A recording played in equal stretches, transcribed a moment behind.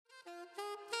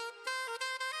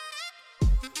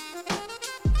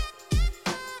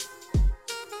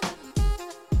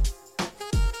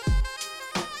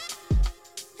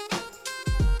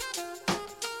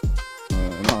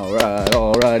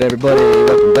right, everybody,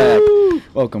 welcome back.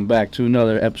 Welcome back to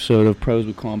another episode of Pros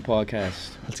with Calm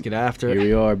podcast. Let's get after it. Here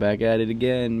we are, back at it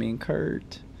again, me and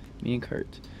Curt.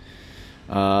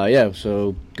 Yeah,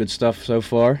 so good stuff so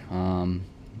far.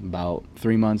 About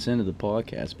 3 months into the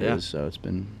podcast, so it's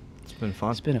been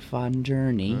fun. It's been a fun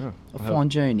journey. Yeah. Fun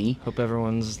journey. Hope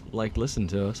everyone's listening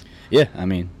to us. Yeah, I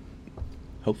mean,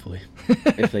 hopefully.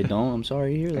 If they don't, I'm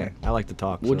sorry to hear that. I like to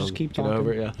talk. We'll so just keep get talking.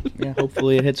 over it, Yeah,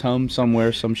 hopefully it hits home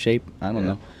somewhere, some shape. I don't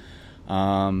know.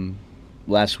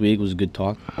 Last week was a good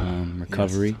talk.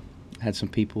 Recovery. Yes. Had some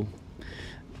people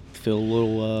feel a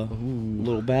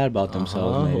little bad about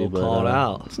themselves. Maybe, we'll call it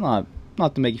out. It's not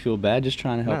to make you feel bad. Just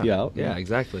trying to help you out. Yeah,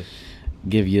 exactly.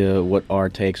 Give you what our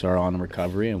takes are on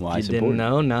recovery and why it's important. You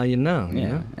didn't know, now you know. Yeah, you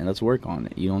know? And let's work on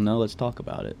it. You don't know, let's talk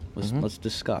about it. Let's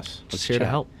discuss. Let's here to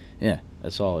help. Yeah,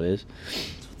 that's all it is.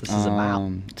 That's what this is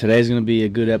about. Today's going to be a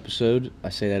good episode. I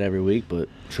say that every week, but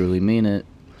truly mean it.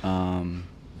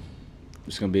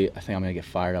 It's going to be, I think I'm going to get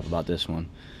fired up about this one.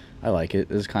 I like it.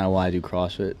 This is kind of why I do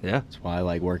CrossFit. Yeah. That's why I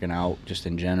like working out just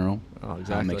in general. Oh,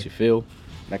 exactly. How it makes you feel,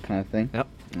 that kind of thing. Yep.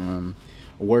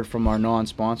 A word from our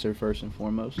non-sponsor first and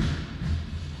foremost.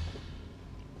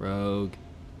 Rogue,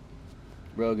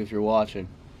 if you're watching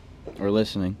or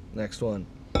listening. next one,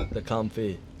 the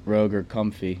Comfy. Rogue or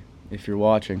Comfy, if you're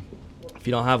watching. If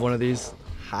you don't have one of these,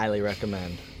 highly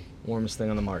recommend. Warmest thing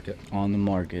on the market. On the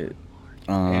market.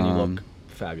 And you look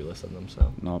fabulous in them,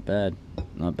 so. Not bad.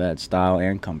 Style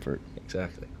and comfort.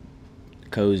 Exactly.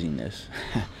 Coziness.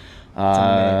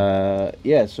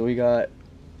 Yeah, so we got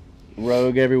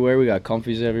Rogue everywhere, we got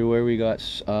Comfies everywhere, we got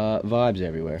vibes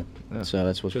everywhere. Yeah. So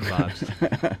that's what's good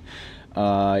vibes.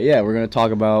 Yeah, we're gonna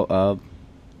talk about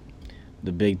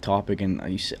the big topic, and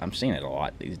I'm seeing it a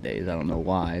lot these days. I don't know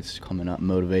why it's coming up: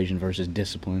 motivation versus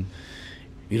discipline.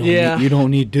 You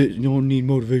don't need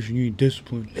motivation. You need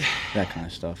discipline. That kind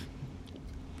of stuff.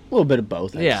 A little bit of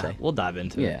both, I'd say. We'll dive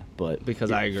into it. Yeah, but because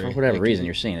I agree. For whatever reason,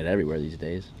 you're seeing it everywhere these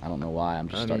days. I don't know why. I'm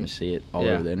just starting to see it all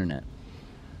over the internet,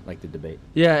 like the debate.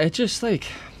 Yeah, it's just like,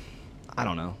 I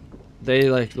don't know.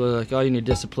 They're like, oh, you need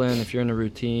discipline. If you're in a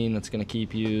routine, that's going to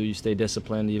keep you. You stay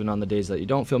disciplined even on the days that you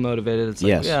don't feel motivated. It's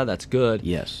like, yeah, that's good.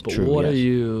 Yes, but true, what are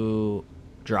you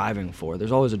driving for?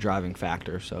 There's always a driving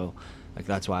factor. So, like,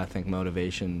 that's why I think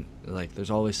motivation, like,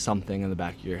 there's always something in the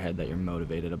back of your head that you're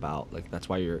motivated about. Like, that's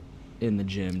why you're in the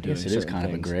gym doing certain things. It is kind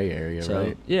of a gray area,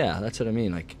 right? Yeah, that's what I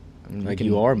mean. Like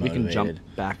you are motivated. We can jump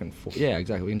back and forth. Yeah,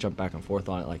 exactly. We can jump back and forth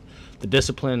on it. Like, the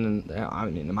discipline, and I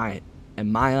mean,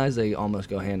 in my eyes, they almost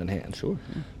go hand in hand. Sure.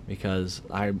 Yeah. Because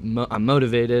I'm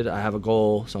motivated. I have a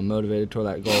goal, so I'm motivated toward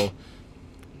that goal.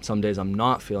 Some days I'm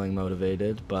not feeling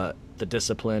motivated, but the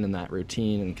discipline and that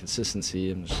routine and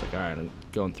consistency, I'm just like, all right, I'm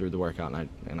going through the workout,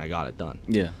 and I got it done.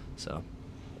 Yeah. So,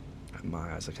 in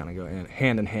my eyes, I kind of go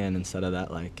hand in hand instead of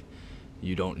that, like,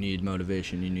 you don't need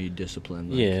motivation, you need discipline.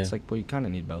 Like, yeah. It's like, well, you kind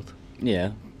of need both.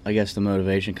 Yeah. I guess the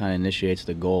motivation kind of initiates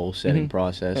the goal-setting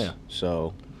process. Yeah.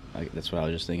 So, that's what I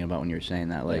was just thinking about when you were saying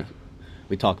that. Like,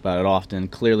 we talk about it often,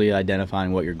 clearly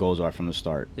identifying what your goals are from the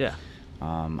start. Yeah.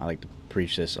 I like to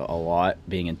preach this a lot,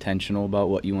 being intentional about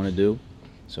what you want to do.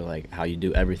 So, like, how you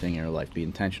do everything in your life, be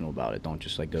intentional about it. Don't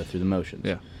just, like, go through the motions.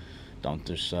 Yeah. Don't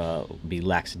just be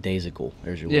lackadaisical.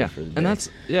 There's your word for the day.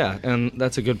 And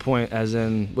that's a good point, as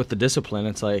in, with the discipline,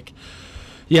 it's like,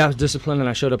 yeah, I was disciplined and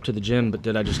I showed up to the gym, but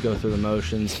did I just go through the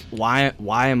motions? Why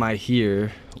am I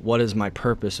here? What is my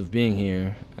purpose of being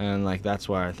here? And, like, that's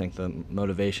why I think the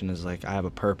motivation is, like, I have a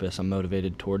purpose. I'm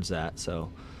motivated towards that.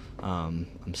 So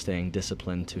I'm staying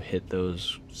disciplined to hit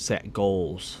those set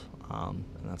goals. And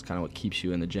that's kind of what keeps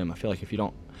you in the gym. I feel like if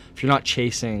you're not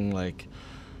chasing, like,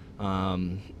 as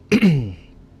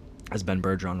Ben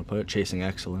Bergeron would put it, chasing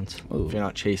excellence. Ooh. If you're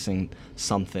not chasing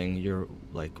something, you're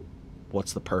like,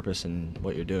 what's the purpose in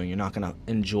what you're doing? You're not going to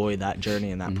enjoy that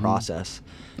journey and that process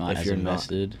if you're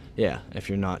invested. If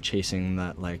you're not chasing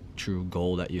that, like, true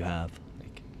goal that you have.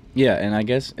 Yeah, and I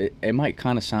guess it might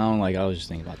kind of sound like, I was just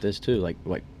thinking about this too, like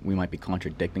we might be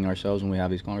contradicting ourselves when we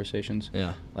have these conversations.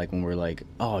 Yeah. Like when we're like,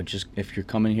 oh, just if you're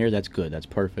coming here, that's good, that's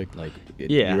perfect. Like,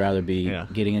 you'd rather be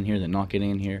getting in here than not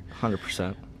getting in here.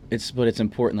 100%. But it's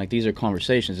important. Like, these are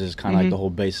conversations. This is kind of like the whole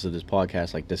basis of this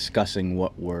podcast, like discussing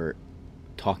what we're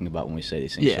talking about when we say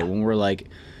these things. Yeah. So when we're like,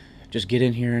 just get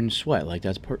in here and sweat, like,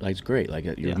 that's great. Like,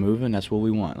 you're moving, that's what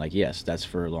we want. Like, yes, that's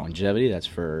for longevity, that's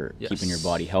for keeping your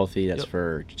body healthy, that's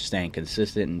for staying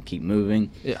consistent and keep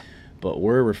moving. Yeah. But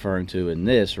we're referring to in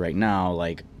this right now,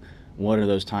 like, what are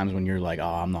those times when you're like, oh,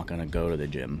 I'm not going to go to the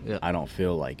gym. Yeah. I don't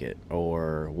feel like it.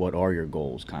 Or what are your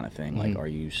goals, kind of thing. Like,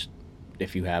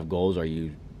 if you have goals, are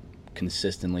you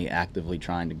consistently, actively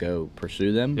trying to go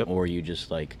pursue them? Or are you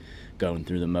just, like, going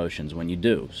through the motions when you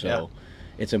do? So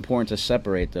it's important to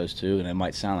separate those two, and it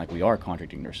might sound like we are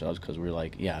contradicting ourselves because we're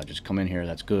like, yeah, just come in here,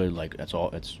 that's good, like that's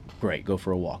all, it's great, go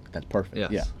for a walk, that's perfect.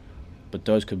 Yes. Yeah, but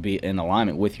those could be in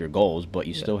alignment with your goals, but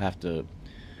you still have to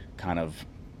kind of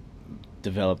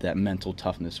develop that mental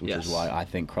toughness, which is why I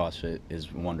think CrossFit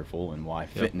is wonderful, and why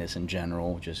fitness in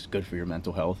general just good for your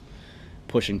mental health.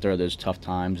 Pushing through those tough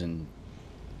times and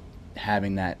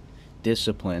having that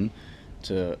discipline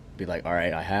to be like, all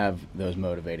right, I have those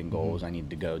motivating goals, I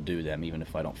need to go do them even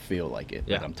if I don't feel like it,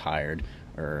 like I'm tired,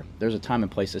 or there's a time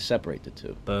and place to separate the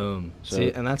two. Boom. So,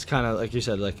 see, and that's kind of like you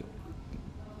said, like,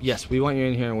 yes, we want you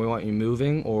in here and we want you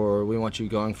moving, or we want you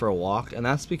going for a walk, and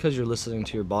that's because you're listening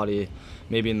to your body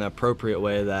maybe in the appropriate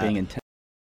way, that being intentional.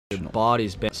 Your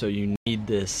body's been, so you need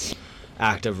this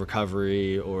active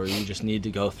recovery, or you just need to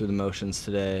go through the motions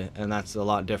today. And that's a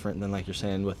lot different than, like you're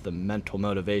saying, with the mental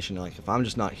motivation. Like, if I'm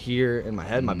just not here in my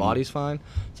head, my body's fine,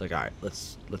 it's like, all right,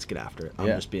 let's get after it. I'm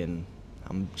just being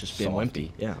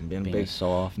wimpy. Yeah, I'm being big,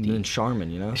 soft, I'm being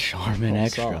Charmin, you know, Charmin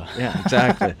extra. Yeah,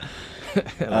 exactly.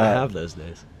 I have those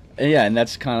days. And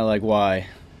that's kind of like why,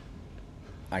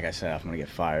 like I said, I'm gonna get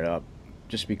fired up,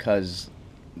 just because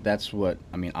that's what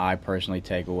I personally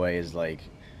take away is, like,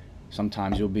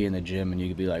 sometimes you'll be in the gym and you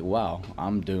could be like, wow,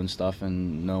 I'm doing stuff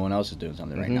and no one else is doing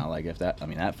something right now. Like, if that,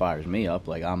 that fires me up.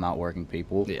 Like, I'm outworking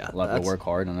people. Yeah, love to work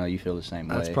hard. I know you feel the same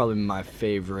way. That's probably my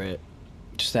favorite.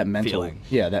 Just that mental feeling.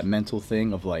 Yeah, that mental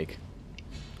thing of, like,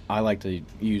 I like to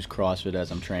use CrossFit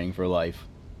as I'm training for life,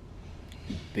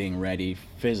 being ready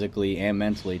physically and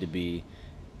mentally to be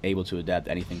able to adapt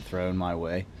to anything thrown my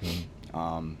way.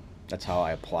 That's how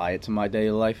I apply it to my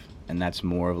daily life, and that's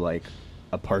more of like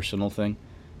a personal thing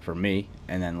for me.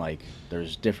 And then, like,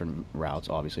 there's different routes,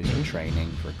 obviously, for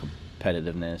training, for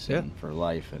competitiveness, and for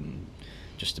life, and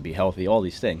just to be healthy, all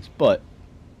these things. But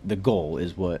the goal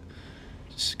is what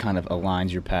kind of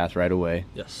aligns your path right away.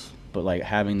 Yes. But, like,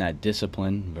 having that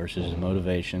discipline versus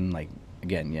motivation, like,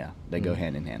 again, they go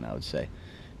hand in hand, I would say.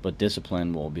 But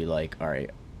discipline will be like, all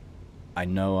right, I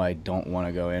know I don't want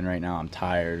to go in right now, I'm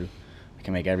tired, I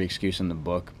can make every excuse in the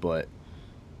book, but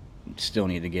still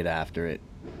need to get after it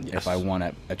if I want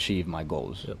to achieve my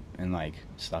goals. And, like,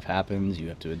 stuff happens, you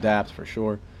have to adapt for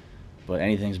sure, but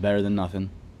anything's better than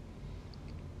nothing.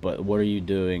 But what are you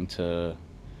doing to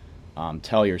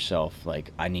tell yourself,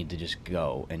 like, I need to just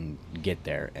go and get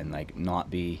there, and, like,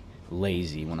 not be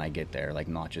lazy when I get there, like,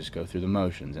 not just go through the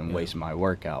motions and waste my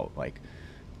workout, like,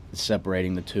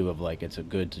 separating the two of, like, it's a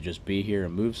good to just be here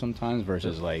and move sometimes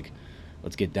versus like,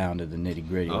 let's get down to the nitty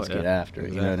gritty, let's get after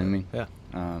it. You know what I mean?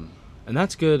 And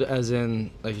that's good, as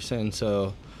in, like you're saying,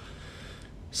 so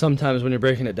sometimes when you're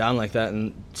breaking it down like that,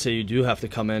 and say you do have to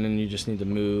come in and you just need to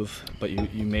move, but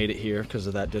you made it here because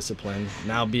of that discipline,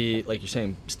 now be, like you're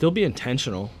saying, still be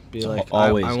intentional. Be like,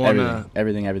 always, I want to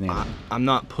everything. I'm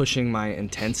not pushing my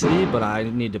intensity, but I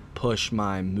need to push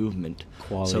my movement.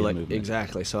 Quality so, like, movement.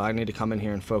 Exactly. So I need to come in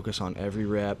here and focus on every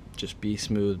rep, just be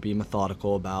smooth, be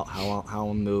methodical about how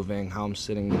I'm moving, how I'm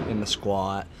sitting in the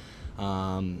squat,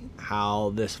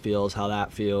 how this feels, how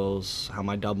that feels, how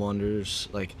my double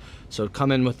unders, like, so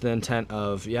come in with the intent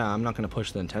of, I'm not going to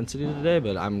push the intensity today,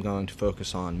 but I'm going to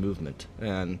focus on movement.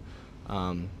 And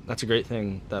that's a great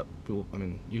thing that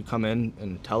you come in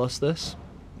and tell us this,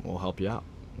 we'll help you out.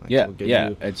 Like,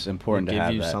 it's important to have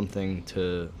that. Give you something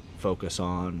to focus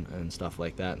on and stuff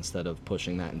like that instead of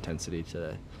pushing that intensity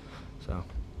today. So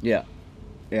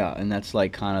and that's,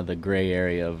 like, kind of the gray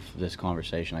area of this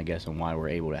conversation, I guess, and why we're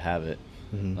able to have it.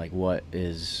 Like, what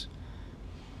is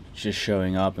just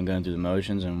showing up and going through the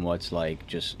motions, and what's, like,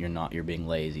 just you're being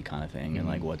lazy kind of thing, and,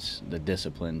 like, what's the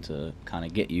discipline to kind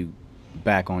of get you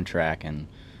back on track and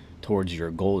towards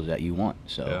your goals that you want.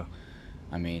 So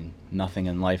nothing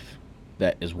in life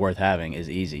that is worth having is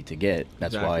easy to get.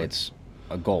 That's why it's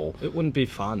a goal. It wouldn't be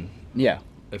fun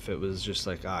if it was just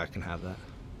like, I can have that.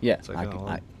 It's like,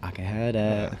 I can have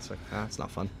that. It's like, it's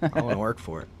not fun. I don't want to work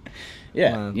for it.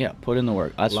 Put in the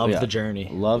work. Love the journey.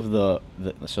 Love the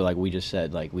so, like we just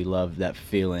said, like, we love that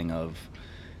feeling of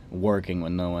working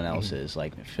when no one else is,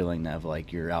 like, feeling that of,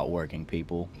 like, you're out working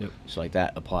people. So, like,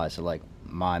 that applies to, like,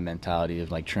 my mentality of,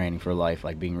 like, training for life,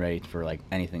 like, being ready for, like,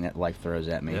 anything that life throws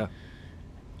at me. It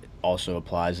also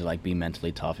applies to, like, be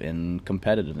mentally tough in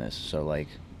competitiveness. So, like,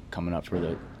 coming up for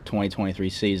the 2023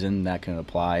 season, that can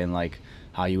apply in, like,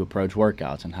 how you approach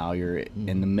workouts and how you're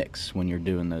in the mix when you're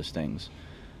doing those things.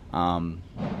 So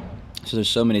there's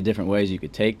so many different ways you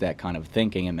could take that kind of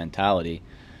thinking and mentality.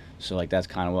 So, like, that's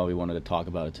kind of why we wanted to talk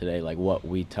about it today, like, what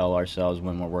we tell ourselves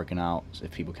when we're working out, so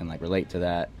if people can, like, relate to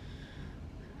that.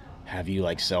 Have you,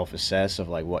 like, self-assess of,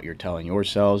 like, what you're telling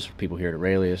yourselves, people here at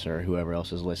Aurelius or whoever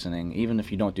else is listening, even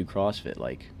if you don't do CrossFit,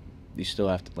 like, you still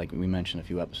have to, like we mentioned a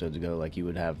few episodes ago, like you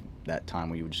would have that time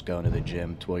where you would just go into the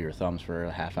gym, twirl your thumbs for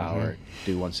a half hour,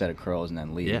 do one set of curls, and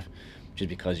then leave. Yeah. Just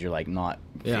because you're like not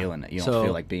feeling it. You don't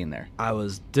feel like being there. I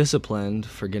was disciplined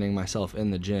for getting myself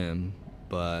in the gym,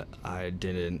 but I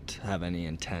didn't have any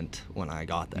intent when I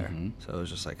got there. So it was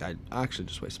just like I actually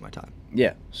just wasted my time.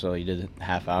 Yeah. So you did a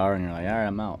half hour and you're like, all right,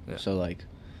 I'm out. Yeah. So like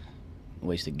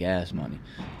wasted gas money.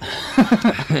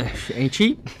 Ain't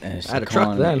cheap. I had a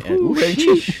truck then. Ain't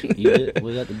cheap. You did,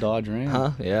 was that the Dodge Ram?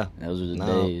 Huh? Yeah. Those were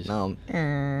the days. No,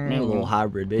 a little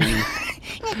hybrid, baby.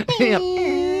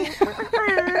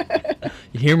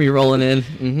 You hear me rolling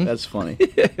in? That's funny.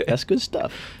 That's good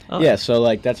stuff. Yeah, so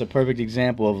like that's a perfect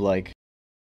example of like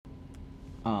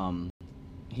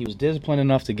he was disciplined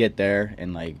enough to get there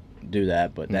and like do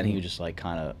that, but then he was just like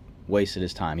kind of wasted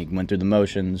his time. He went through the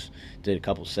motions, did a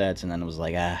couple sets, and then it was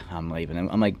like, I'm leaving. And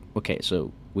I'm like, okay,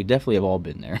 so we definitely have all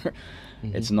been there.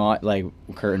 It's not like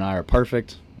Curt and I are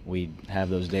perfect. We have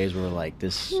those days where we're like,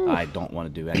 I don't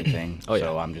want to do anything,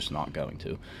 so I'm just not going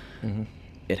to.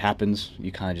 It happens.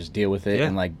 You kind of just deal with it,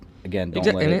 and like again,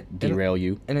 don't let it derail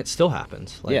you. And it still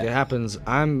happens. Like it happens.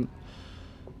 I'm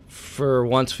for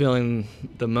once feeling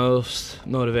the most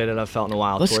motivated I've felt in a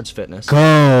while towards fitness.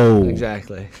 Go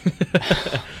exactly.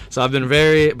 So I've been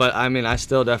but I mean, I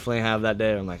still definitely have that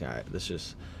day. I'm like, all right, this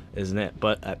just isn't it.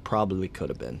 But I probably could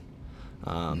have been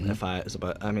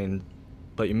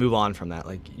but you move on from that.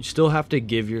 Like you still have to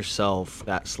give yourself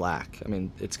that slack. I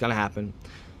mean, it's gonna happen.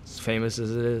 As famous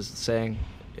as it is saying,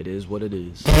 it is what it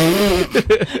is.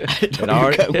 It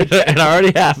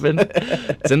already happened.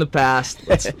 It's in the past.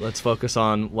 Let's focus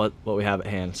on what we have at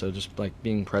hand. So just like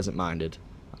being present minded,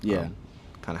 kind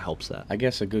of helps that. I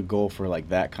guess a good goal for like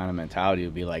that kind of mentality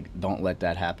would be like, don't let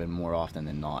that happen more often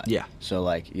than not. Yeah. So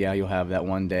like, you'll have that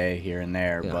one day here and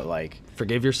there, but like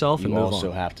forgive yourself and move on. You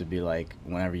also have to be like,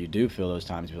 whenever you do feel those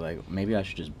times, be like, maybe I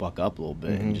should just buck up a little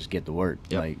bit and just get to work.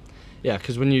 Like. Yeah,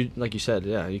 because when you, like you said,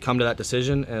 you come to that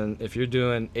decision, and if you're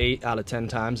doing 8 out of 10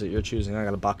 times that you're choosing, I got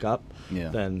to buck up,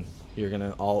 then you're going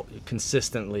to all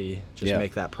consistently just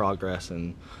make that progress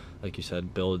and, like you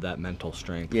said, build that mental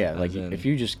strength. Yeah, like if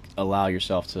you just allow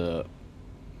yourself to,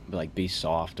 like, be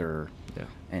soft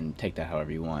and take that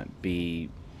however you want, be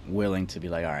willing to be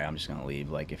like, all right, I'm just going to leave.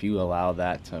 Like, if you allow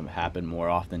that to happen more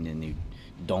often than you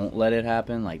don't let it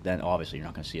happen, like then obviously you're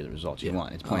not going to see the results you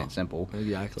want. It's plain and simple.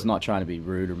 Exactly. It's not trying to be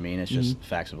rude or mean. It's just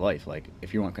facts of life. Like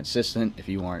if you aren't consistent, if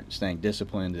you aren't staying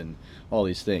disciplined and all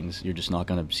these things, you're just not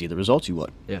going to see the results you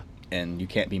want. Yeah. And you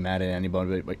can't be mad at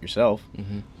anybody but yourself.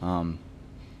 You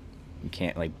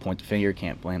can't like point the finger,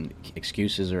 can't blame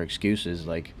excuses.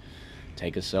 Like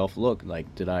take a self look.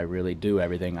 Like did I really do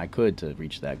everything I could to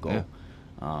reach that goal?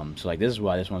 So like this is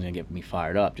why this one's gonna get me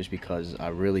fired up, just because I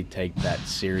really take that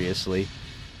seriously.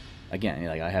 Again,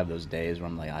 like I have those days where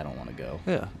I'm like, I don't want to go.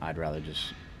 Yeah. I'd rather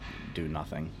just do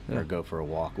nothing or go for a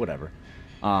walk, whatever.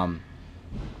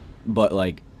 But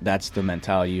like that's the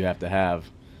mentality you have to have,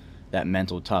 that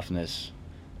mental toughness,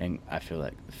 and I feel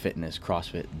like fitness,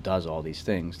 CrossFit does all these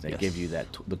things. They give you that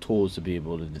the tools to be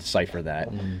able to decipher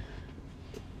that.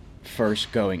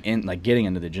 First going in, like getting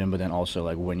into the gym, but then also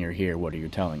like when you're here, what are you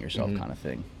telling yourself kind of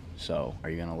thing. So are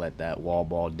you going to let that wall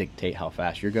ball dictate how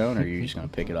fast you're going, or are you just going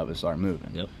to pick it up and start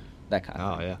moving? Yep. That kind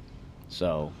of thing. Yeah.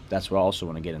 So that's where I also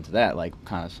want to get into that, like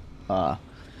kind of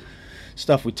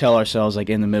stuff we tell ourselves like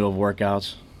in the middle of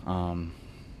workouts,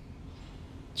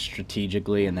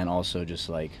 strategically, and then also just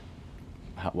like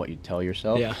what you tell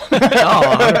yourself. Yeah.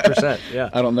 100%. Yeah.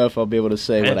 I don't know if I'll be able to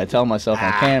say what I tell myself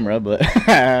on camera, but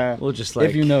we'll just like,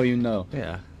 if you know, you know.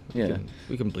 Yeah. Yeah.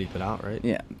 We can bleep it out, right?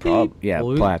 Yeah.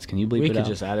 Platts, can you bleep it out? We could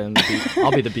just add in the beep.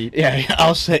 I'll be the beep. Yeah,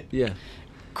 I'll say. Yeah.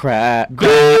 Crap.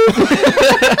 Yeah.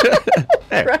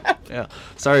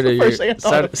 Sorry to you.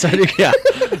 Sorry. Yeah.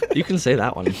 You can say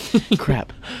that one.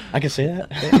 Crap. I can say that.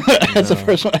 That's the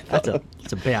first one I thought.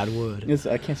 That's a bad word.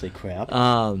 I can't say crap.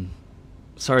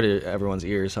 Sorry to everyone's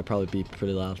ears. I probably beep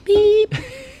pretty loud. Beep.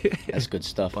 That's good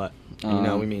stuff. But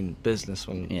we mean business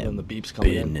when the beeps come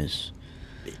in. Business.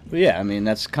 But yeah, I mean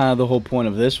that's kind of the whole point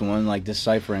of this one, like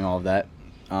deciphering all of that.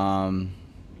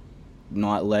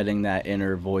 Not letting that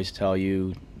inner voice tell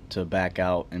you to back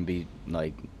out and be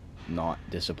like not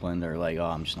disciplined or like, oh,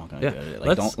 I'm just not gonna do it.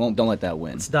 Like don't let that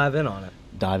win. Let's dive in on it.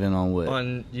 Dive in on what?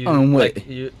 On what?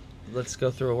 Like let's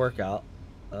go through a workout.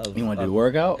 You want to do a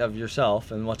workout of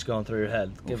yourself and what's going through your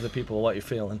head. Give the people what you're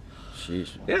feeling. Sheesh.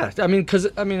 Yeah, I mean, because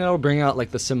it'll bring out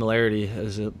like the similarity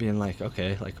as it being like,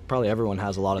 okay, like probably everyone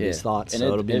has a lot of these thoughts, and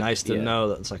so it'll be nice to know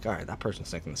that it's like, all right, that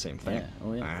person's thinking the same thing. Yeah.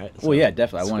 Oh, yeah. All right. Well, yeah,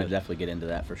 definitely. I want to definitely get into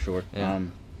that for sure. Yeah.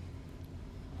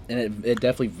 And it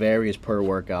definitely varies per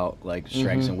workout, like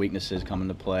strengths and weaknesses come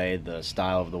into play, the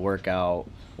style of the workout,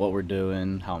 what we're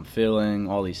doing, how I'm feeling,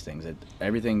 all these things.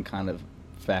 Everything kind of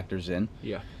factors in.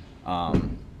 Yeah.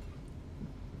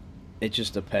 It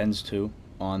just depends, too,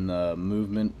 on the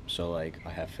movement. So, like, I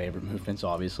have favorite movements,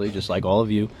 obviously, just like all of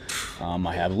you.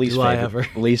 I have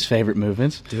least favorite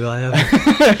movements. Do I ever?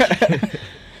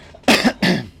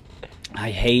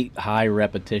 I hate high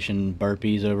repetition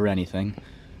burpees over anything.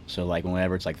 So, like,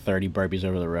 whenever it's, like, 30 burpees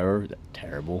over the rower,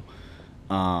 terrible.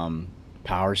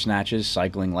 Power snatches,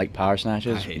 cycling light power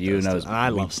snatches. I hate those. I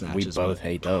love snatches. We both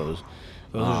hate those.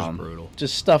 Those are just brutal.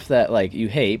 Just stuff that, like, you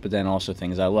hate, but then also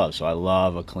things I love. So I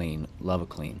love a clean.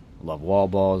 Love wall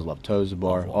balls, love toes to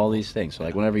bar, all these things. So,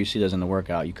 like, whenever you see those in the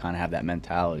workout, you kind of have that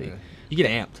mentality. Yeah. You get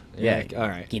amped. Yeah. Like, all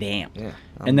right. Get amped. Yeah.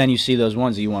 And then you see those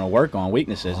ones that you want to work on,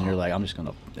 weaknesses, and you're like, I'm just going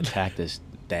to attack this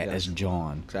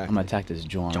John. Exactly. I'm going to attack this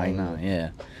John right now. Yeah.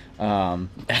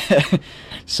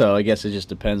 So I guess it just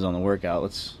depends on the workout.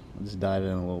 Let's dive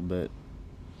in a little bit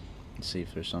and see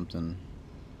if there's something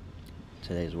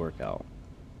today's workout.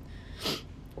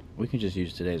 We can just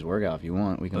use today's workout if you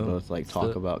want. We can both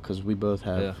talk about, because we both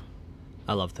have. Yeah.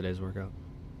 I love today's workout.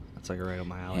 That's like right up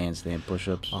my alley. Handstand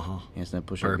push-ups. Handstand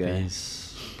push-up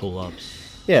burpees,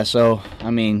 pull-ups. Yeah. So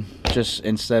I mean, just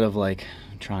instead of like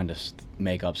trying to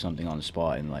make up something on the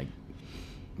spot and like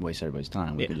waste everybody's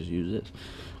time, we can just use this.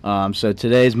 So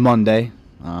today's Monday.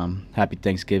 Happy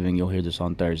Thanksgiving. You'll hear this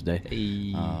on Thursday.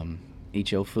 Hey.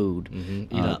 Eat your food.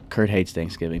 Mm-hmm. Eat up. Curt hates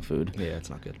Thanksgiving food. Yeah, it's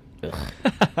not good.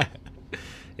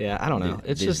 Yeah, I don't know.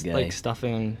 It's just like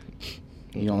stuffing.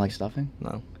 You don't like stuffing?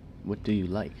 No. What do you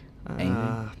like?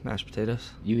 Mashed potatoes.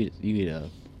 You eat a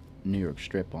New York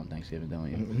strip on Thanksgiving,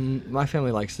 don't you? Mm-hmm. My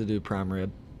family likes to do prime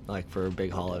rib, like for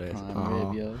big holidays. Prime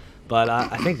rib, yo. But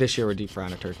I think this year we're deep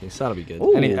frying a turkey, so that'll be good.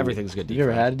 Everything's good deep fried.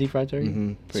 You ever had a deep fried turkey?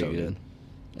 Mm-hmm. Pretty so good.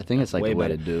 I think it's like the way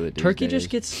to do it. Turkey just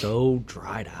gets so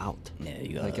dried out. Yeah,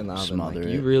 you gotta like in the oven. smother it.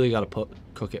 You really gotta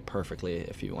cook it perfectly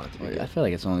if you want it to be good. I feel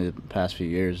like it's only the past few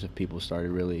years that people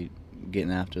started really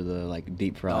getting after the like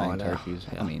deep frying turkeys.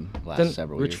 Yeah. I mean,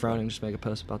 several years. Rich Froning just make a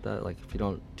post about that. Like, if you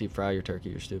don't deep fry your turkey,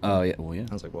 you're stupid. Oh yeah, well yeah.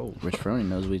 I was like, whoa. Rich Froning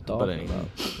knows what he's talking about.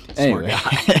 Anyway,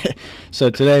 so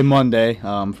today, Monday,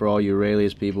 for all you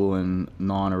Aurelius people and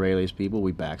non-Aurelius people,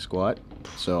 we back squat.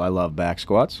 So I love back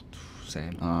squats.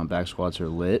 Same. Back squats are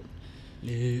lit.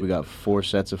 Yeah. We got 4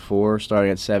 sets of 4, starting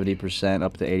at 70%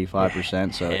 up to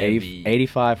 85%. So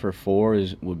 85 for 4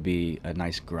 would be a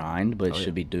nice grind, but it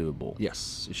should be doable.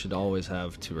 Yes, you should always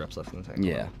have 2 reps left in the tank.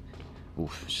 Yeah.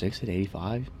 Oof, 6 at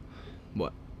 85?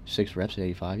 What? 6 reps at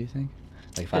 85, you think?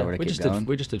 Like if I were to keep going?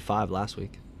 We just did 5 last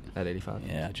week at 85.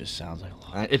 Yeah, it just sounds like a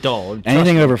lot. It don't.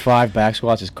 Anything over 5 back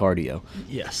squats is cardio.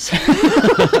 Yes.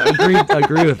 agree with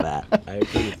that. I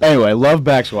agree with that. Anyway, love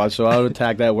back squats, so I would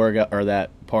attack that workout or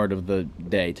that part of the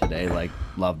day today. Like,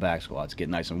 love back squats. Get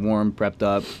nice and warm, prepped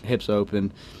up, hips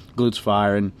open, glutes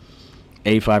firing.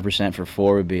 85% for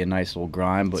 4 would be a nice little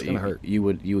grind, but you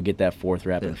would get that 4th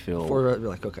rep and feel 4 rep,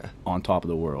 like, okay, on top of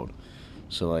the world.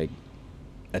 So like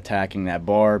attacking that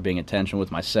bar, being intentional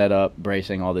with my setup,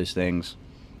 bracing, all these things.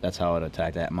 That's how I'd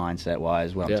attack that mindset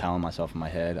wise. What I'm telling myself in my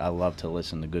head. I love to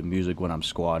listen to good music when I'm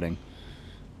squatting.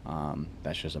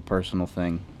 That's just a personal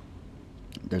thing.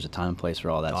 There's a time and place for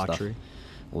all that stuff.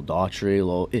 Little Daughtry,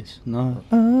 little It's Not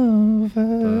Over.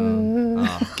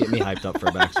 Get me hyped up for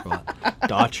a back squat.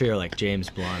 Daughtry or like James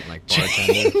Blunt, like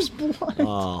bartender. James Blunt.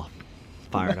 Oh,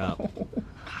 fired up.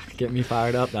 Get me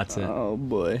fired up, that's it. Oh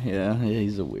boy, yeah,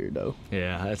 he's a weirdo.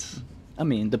 Yeah, that's... I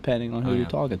mean, depending on who you're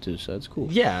talking to, so it's cool.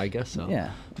 Yeah, I guess so.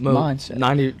 Yeah, mindset.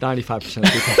 95%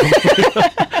 of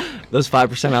people. Those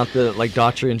 5% out there, like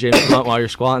Daughtry and James Blunt while you're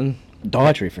squatting.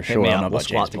 Daughtry for sure. I don't know about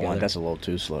James Blunt. That's a little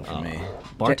too slow for me.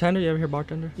 Bartender, you ever hear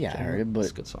Bartender? Yeah, I heard it, but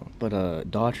it's a good song. But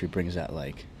Daughtry brings that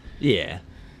like. Yeah.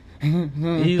 He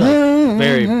like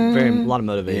very, very a lot of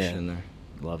motivation in there.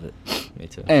 Love it. Me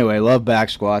too. Anyway, love back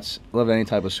squats. Love any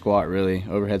type of squat, really.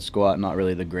 Overhead squat, not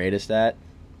really the greatest at,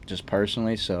 just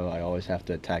personally. So I always have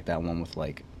to attack that one with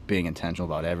like being intentional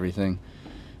about everything,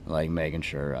 like making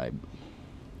sure I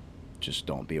just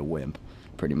don't be a wimp.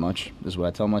 Pretty much is what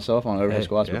I tell myself on overhead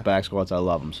squats. But back squats, I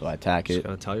love them, so I attack it. Just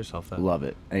gotta tell yourself that. Love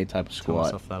it. Any type of squat. Tell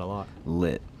myself that a lot.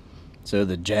 Lit. So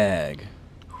the Jag.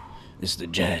 It's the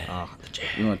Jag. The Jag.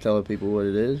 You want to tell the people what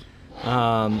it is?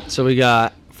 So we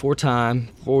got 4-time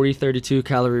 40-32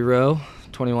 calorie row,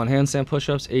 21 handstand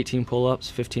push-ups, 18 pull-ups,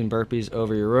 15 burpees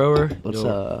over your rower.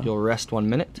 You'll rest 1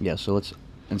 minute. Yeah. So let's,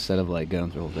 instead of like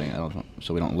going through the whole thing,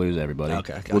 so we don't lose everybody.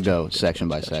 Okay. Gotcha. We'll go section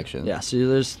by section. Yeah. So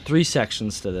there's 3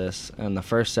 sections to this, and the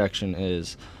first section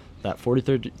is that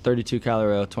 40-32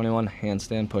 calorie row, 21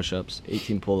 handstand push-ups,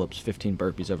 18 pull-ups, 15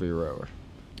 burpees over your rower.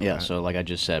 Yeah, right. So like I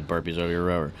just said, burpees over your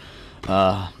rower.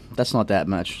 That's not that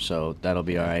much, so that'll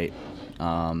be all right.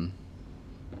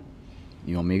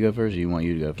 You want me to go first, or you want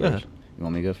you to go first? Go ahead. You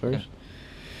want me to go first? Yeah.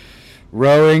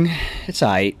 Rowing, it's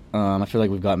all right. I feel like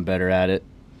we've gotten better at it.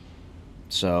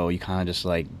 So you kind of just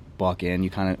like buck in.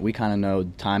 We kind of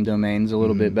know time domains a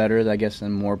little bit better, I guess,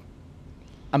 than more.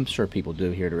 I'm sure people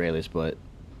do here at Aurelius, but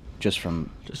just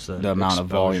from the amount of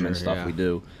volume and stuff we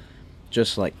do,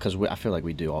 just like because I feel like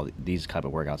we do all these type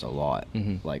of workouts a lot,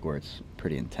 like where it's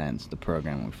pretty intense, the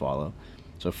program we follow.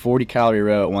 So 40-calorie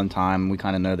row at one time, we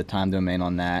kind of know the time domain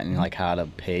on that and like how to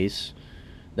pace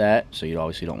that. So you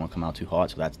obviously don't want to come out too hot.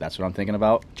 So that's what I'm thinking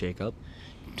about. Jacob.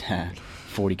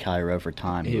 40-calorie row for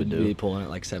time. He would be pulling at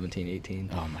like 17,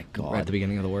 18. Oh my God! Right at the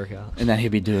beginning of the workout. And then he'd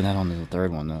be doing that on the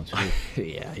third one though too.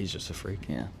 Yeah, he's just a freak.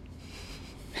 Yeah.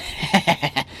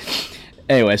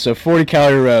 Anyway, so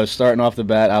 40-calorie row, starting off the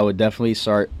bat, I would definitely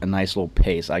start a nice little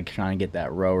pace. I'd try and get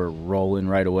that rower rolling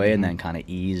right away and then kind of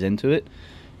ease into it,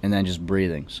 and then just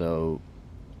breathing. So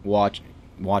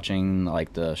watching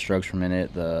like the strokes per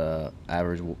minute, the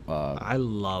average. I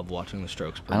love watching the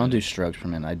strokes per minute. I don't do strokes per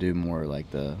minute. I do more like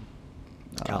the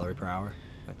calorie per hour,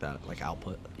 like that, like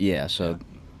output. Yeah, so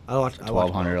I watch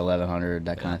 1,200, 1,100,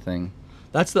 that kind of thing.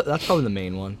 That's probably the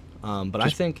main one. But just I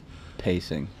think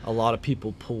pacing. A lot of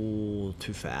people pull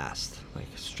too fast. Like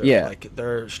like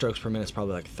their strokes per minute is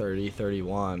probably like 30,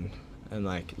 31, and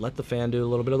like let the fan do a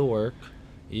little bit of the work.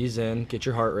 Ease in, get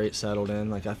your heart rate settled in.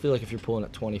 Like I feel like if you're pulling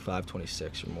at 25,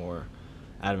 26 or more,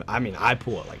 I mean I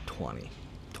pull at like 20,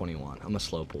 21. I'm a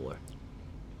slow puller.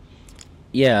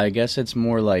 Yeah, I guess it's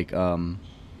more like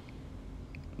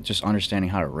just understanding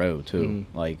how to row too.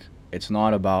 Like it's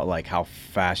not about like how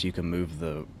fast you can move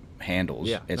the handles.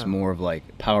 Yeah, it's more of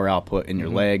like power output in your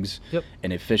legs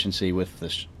and efficiency with the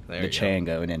chain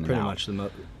going in and out. Pretty much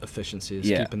the efficiency is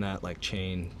keeping that like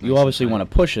chain. You obviously want to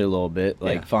push it a little bit,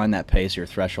 like find that pace or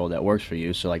threshold that works for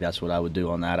you. So like that's what I would do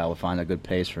on that. I would find a good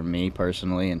pace for me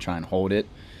personally and try and hold it,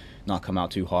 not come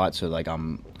out too hot. So like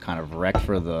I'm kind of wrecked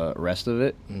for the rest of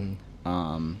it.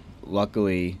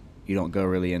 Luckily, you don't go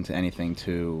really into anything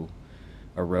too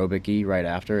aerobic-y right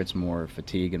after. It's more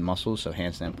fatigue and muscles, so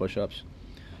handstand push-ups.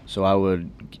 So I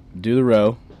would do the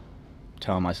row,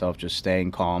 telling myself just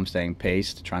staying calm, staying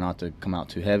paced, try not to come out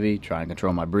too heavy, try and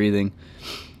control my breathing.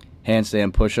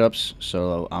 Handstand push-ups,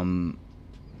 so I'm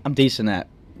decent at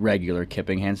regular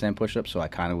kipping handstand push-ups, so I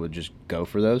kind of would just go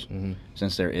for those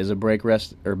since there is a break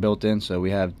rest or built in. So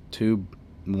we have 2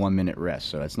 1-minute rests,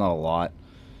 so it's not a lot.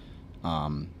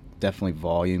 Definitely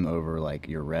volume over like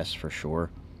your rest for sure,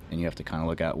 and you have to kind of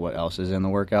look at what else is in the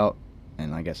workout,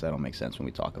 and I guess that'll make sense when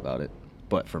we talk about it.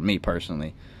 But for me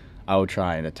personally, I would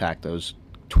try and attack those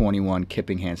 21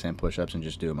 kipping handstand push-ups and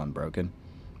just do them unbroken.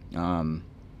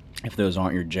 If those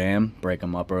aren't your jam, break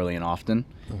them up early and often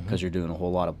because you're doing a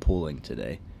whole lot of pulling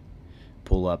today.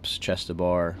 Pull-ups, chest to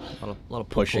bar, a lot of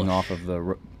pushing off of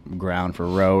the ground for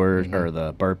rowers or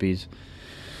the burpees.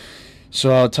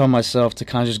 So I'll tell myself to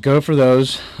kind of just go for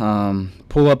those.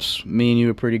 Pull-ups, me and you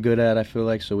are pretty good at, I feel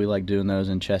like, so we like doing those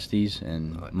in chesties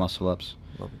and muscle-ups.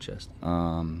 Love a chest.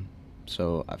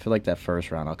 So I feel like that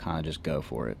first round I'll kind of just go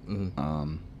for it.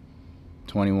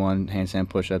 21 handstand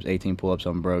push-ups, 18 pull-ups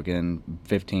unbroken,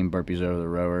 15 burpees over the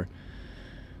rower.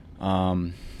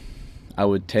 I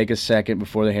would take a second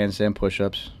before the handstand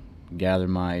push-ups, gather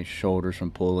my shoulders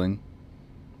from pulling,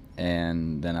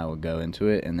 and then I would go into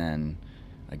it. And then,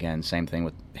 again, same thing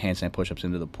with handstand push-ups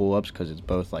into the pull-ups because it's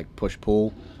both like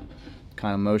push-pull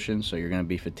kind of motion. So you're going to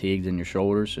be fatigued in your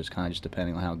shoulders. So it's kind of just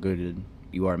depending on how good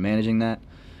you are managing that.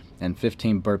 And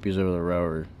 15 burpees over the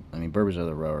rower. I mean, burpees over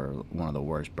the rower are one of the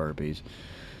worst burpees.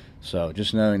 So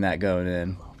just knowing that going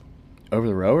in. Over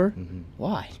the rower?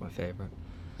 Why? It's my favorite.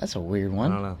 That's a weird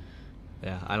one. I don't know.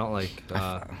 Yeah, I don't like,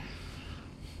 I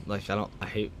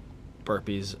hate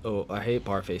burpees. Oh, I hate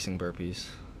bar-facing burpees.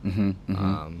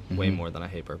 Way more than I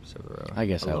hate burpees over the rower. I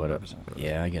guess I would have.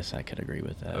 Yeah, I guess I could agree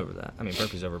with that. Over that. I mean,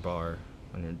 burpees over bar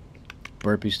when you're...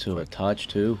 Burpees to a touch,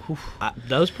 too.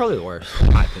 That was probably the worst,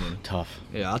 in my opinion. Tough.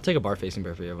 Yeah, I'll take a bar-facing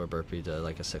burpee over a burpee to,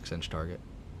 like, a 6-inch target.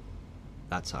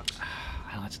 That sucks.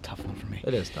 That's a tough one for me.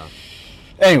 It is tough.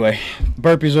 Anyway,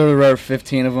 burpees over the rower,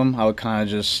 15 of them. I would kind of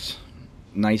just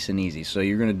nice and easy. So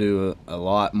you're going to do a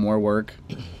lot more work.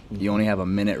 You only have a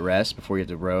minute rest before you have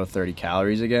to row 30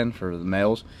 calories again for the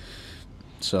males.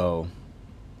 So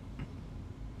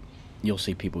you'll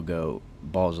see people go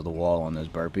balls of the wall on those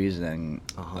burpees, and then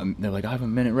they're like, I have a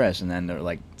minute rest, and then they're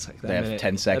like they have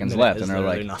 10 seconds left, and they're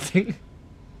like, nothing.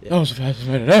 That was the fastest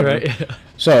minute ever. Right?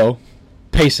 So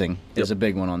pacing is a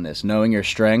big one on this. Knowing your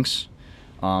strengths,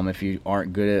 If you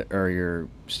aren't good at, or you're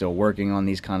still working on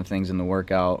these kind of things in the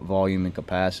workout, volume and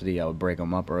capacity, I would break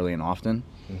them up early and often.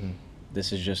 Mm-hmm.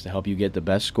 This is just to help you get the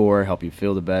best score, help you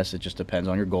feel the best. It just depends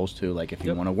on your goals too. Like if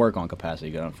you want to work on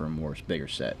capacity, go for a bigger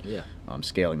set. Yeah.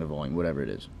 Scaling the volume, whatever it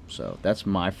is. So that's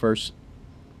my first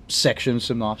section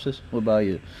synopsis. What about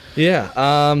you? Yeah.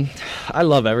 I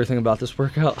love everything about this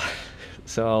workout.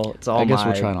 So it's all I guess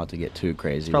we'll try not to get too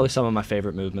crazy. It's probably some of my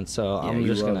favorite movements, so I'm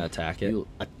just going to attack it.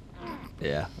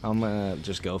 Yeah, I'm going to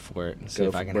just go for it and see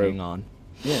if I can hang on.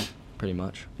 Yeah. Pretty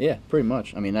much. Yeah, pretty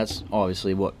much. I mean, that's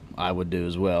obviously what I would do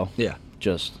as well. Yeah.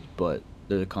 But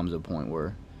there comes a point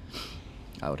where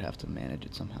I would have to manage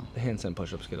it somehow. The handstand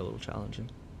push-ups get a little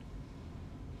challenging.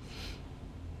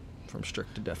 From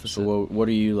strict to deficit. So what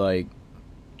are you like,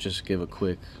 just give a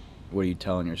quick, what are you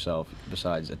telling yourself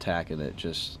besides attacking it?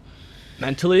 Just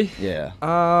mentally? Yeah.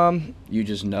 You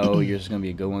just know you're just going to be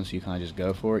a good one, so you kind of just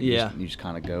go for it? Yeah. You just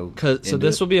kind of go So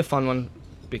this will be a fun one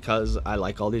because I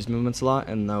like all these movements a lot,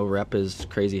 and the rep is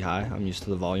crazy high. I'm used to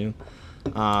the volume.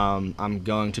 I'm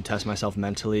going to test myself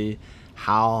mentally.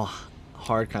 How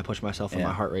hard can I push myself when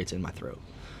my heart rate's in my throat?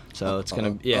 So it's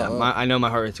going to, I know my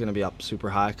heart rate's going to be up super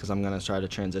high because I'm going to try to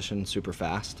transition super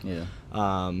fast. Yeah.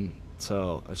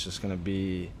 So it's just going to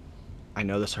be, I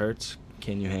know this hurts.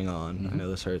 Can you hang on? Mm-hmm. I know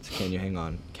this hurts. Can you hang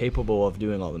on? Capable of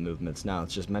doing all the movements. Now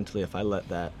it's just mentally, if I let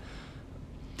that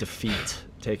defeat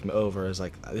take me over, is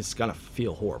like, it's gonna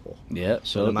feel horrible. Yeah.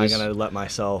 So am I gonna let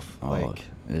myself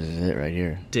this is it right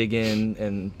here, dig in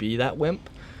and be that wimp,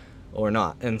 or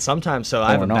not? And sometimes,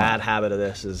 I have a bad habit of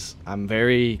this. Is I'm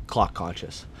very clock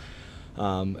conscious.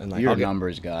 And like you're a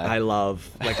numbers guy. I love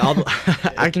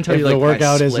I can tell you like the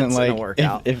workout my isn't like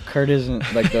workout. If Curt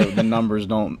isn't like the numbers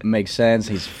don't make sense,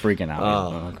 he's freaking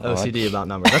out. OCD about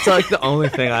numbers. That's like the only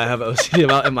thing I have OCD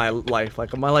about in my life.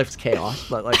 Like my life's chaos,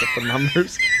 but like the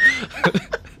numbers.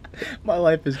 My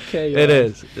life is chaos. It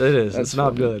is. It's That's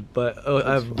not funny. good, but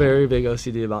I have very big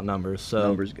OCD about numbers. So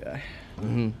numbers guy.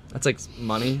 Mm-hmm. That's like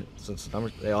money. Since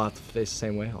numbers, they all have to face the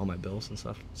same way. All my bills and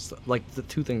stuff. So, like the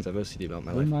two things I have OCD about in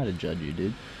my life. We might have judged you,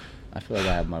 dude. I feel like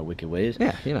I have my wicked ways.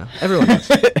 Yeah, everyone does.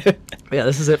 Yeah,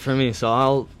 this is it for me. So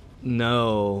I'll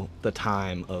know the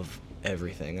time of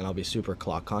everything, and I'll be super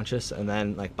clock conscious. And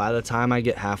then, like by the time I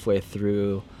get halfway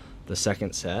through the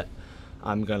second set,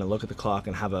 I'm gonna look at the clock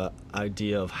and have an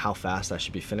idea of how fast I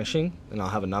should be finishing, and I'll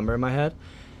have a number in my head.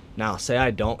 Now, say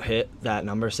I don't hit that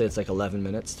number. Say it's like 11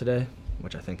 minutes today,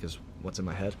 which I think is what's in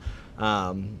my head.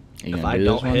 If I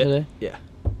don't hit, today? Yeah,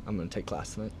 I'm gonna take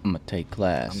class tonight. I'm gonna take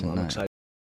class. I'm excited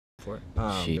for it.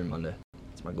 During Monday,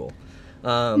 that's my goal.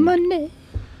 Monday.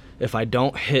 If I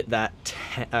don't hit that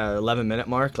 11-minute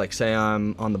mark, like say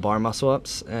I'm on the bar muscle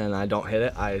ups and I don't hit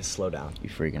it, I slow down. You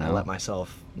freaking out? I let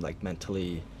myself like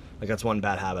mentally, like that's one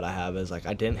bad habit I have is like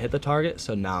I didn't hit the target,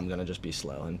 so now I'm gonna just be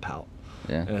slow and pout.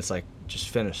 Yeah. And it's like just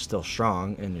finish still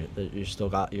strong, and you still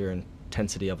got your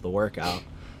intensity of the workout.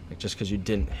 Like just because you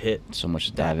didn't hit so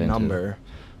much that number,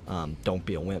 don't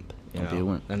be a wimp. Don't be a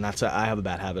wimp. And that's I have a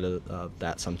bad habit of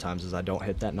that sometimes is I don't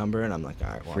hit that number, and I'm like, all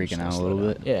right, well, freaking out a little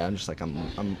bit. Yeah, I'm just like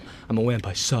I'm a wimp.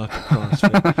 I suck at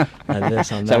CrossFit. And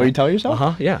this, is that what you tell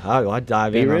yourself? Yeah. I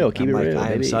dive in. Be real. Keep it real.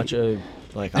 I am such a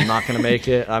I'm not gonna make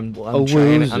it. I'm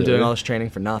training. I'm doing all this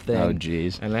training for nothing. Oh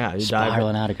jeez. And yeah, you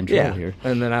spiraling out of control here.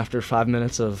 And then after 5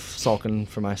 minutes of sulking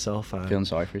for myself, feeling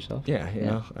sorry for yourself. Yeah, you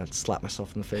know, I'd slap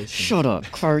myself in the face. Shut up,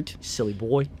 Curt. Silly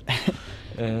boy.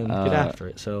 And get after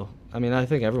it. So I mean, I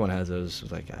think everyone has those.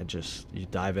 Like you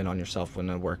dive in on yourself when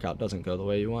a workout doesn't go the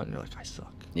way you want, and you're like, I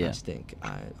suck. Yeah. I stink.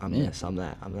 I'm this. I'm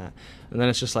that. I'm that. And then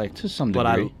it's just like to some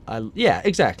degree. But yeah,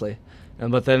 exactly.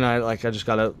 But then I just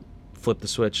gotta flip the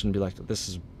switch and be like,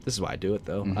 this is why I do it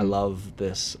though. Mm-hmm. I love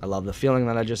this. I love the feeling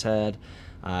that I just had.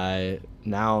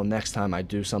 Now next time I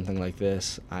do something like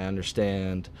this, I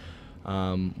understand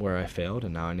where I failed,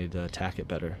 and now I need to attack it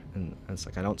better. And it's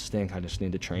like I don't stink. I just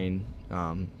need to train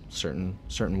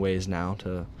certain ways now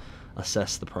to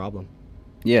assess the problem.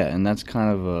 Yeah, and that's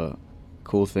kind of a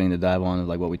cool thing to dive on,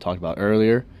 like what we talked about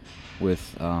earlier,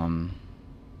 with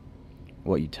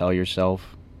what you tell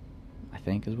yourself, I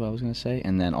think is what I was going to say.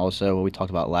 And then also what we talked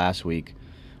about last week,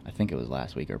 I think it was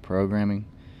last week, or programming.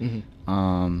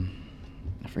 Mm-hmm.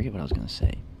 I forget what I was going to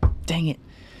say. Dang it.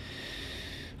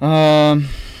 I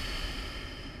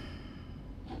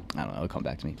don't know. It'll come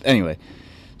back to me. Anyway,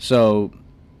 so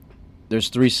there's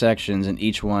 3 sections, and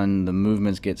each one, the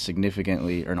movements get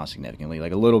significantly, or not significantly,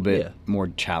 like a little bit more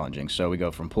challenging. So we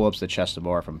go from pull-ups to chest to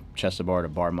bar, from chest to bar to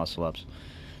bar muscle-ups.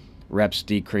 Reps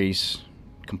decrease,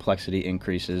 complexity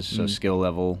increases, so skill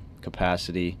level,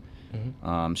 capacity,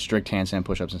 Strict handstand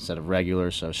push-ups instead of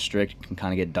regular. So strict can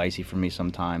kind of get dicey for me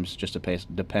sometimes, just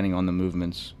depending on the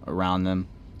movements around them.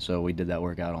 So we did that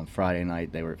workout on Friday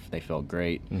night. They felt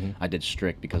great. I did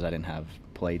strict because I didn't have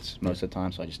plates most of the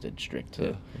time, so I just did strict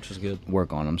to which is good.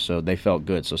 Work on them. So they felt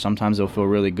good. So sometimes they'll feel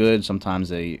really good, sometimes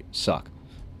they suck,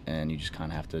 and you just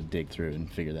kind of have to dig through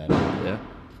and figure that out. Yeah.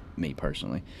 Me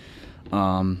personally.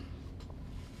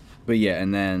 But yeah,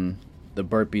 and then the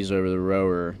burpees over the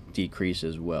rower decrease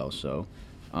as well. So,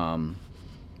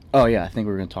 oh yeah, I think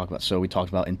we were going to talk about. So we talked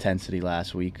about intensity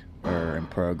last week, or in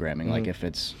programming. Like if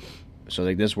it's so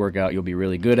like this workout you'll be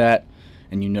really good at,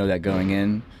 and you know that going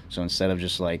in. So instead of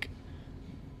just like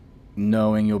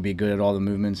knowing you'll be good at all the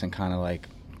movements and kind of like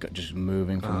just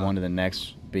moving from one to the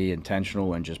next, be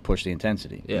intentional and just push the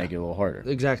intensity. Make it a little harder.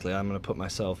 Exactly. I'm going to put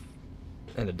myself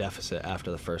in a deficit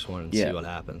after the first one and see what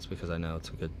happens, because I know it's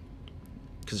a good.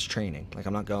 Because it's training. Like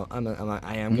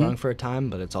I am going for a time,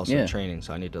 but it's also training,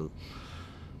 so I need to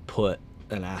put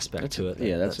an aspect to it.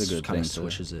 That's a good kind thing. Of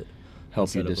switches it.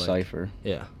 Help you decipher.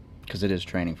 Because it is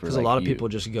training for. Because a lot of people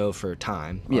just go for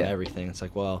time on everything. It's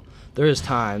like, well, there is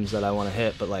times that I want to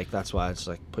hit, but like that's why it's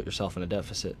like put yourself in a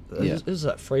deficit. This is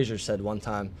what Fraser said one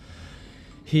time.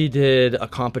 He did a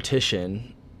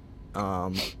competition,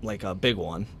 like a big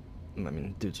one. I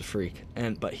mean, dude's a freak,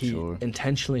 but he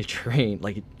intentionally trained,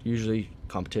 like usually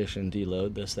competition,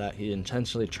 deload, this, that. He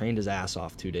intentionally trained his ass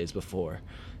off 2 days before,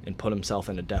 and put himself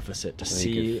in a deficit to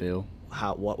see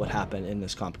what would happen in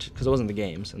this competition, because it wasn't the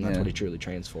games, and that's what he truly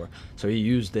trains for. So he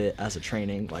used it as a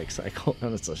training like cycle,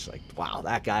 and it's just like, wow,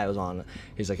 that guy was on.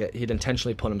 He's like he'd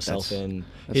intentionally put himself in.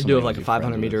 He'd do like a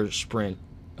 500-meter sprint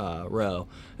row,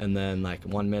 and then like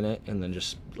 1 minute, and then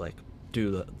just like.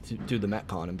 Do the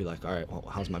Metcon and be like, all right, well,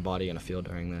 how's my body gonna feel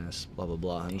during this, blah blah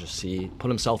blah, and just put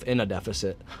himself in a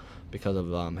deficit because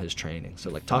of his training. So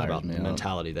like talk about the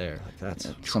mentality there. Like that's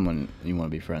someone you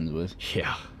want to be friends with.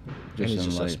 Yeah, and he's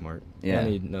just so smart. Yeah, and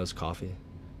he knows coffee.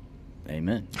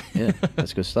 Amen. Yeah,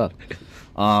 that's good stuff.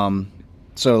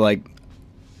 So like,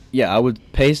 yeah, I would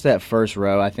pace that first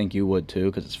row. I think you would too,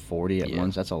 because it's 40 at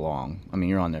once. That's a long. I mean,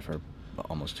 you're on there for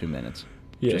almost 2 minutes.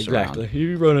 Yeah, exactly.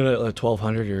 You're running at like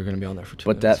 1,200, you're going to be on there for 2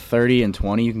 minutes. But that 30 and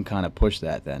 20, you can kind of push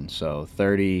that then. So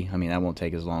 30, I mean, that won't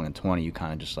take as long. And 20, you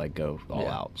kind of just like go all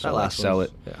out. So like sell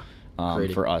it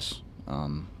for us.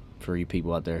 For you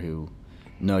people out there who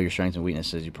know your strengths and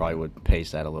weaknesses, you probably would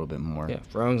pace that a little bit more. Yeah,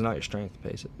 if rowing's not your strength,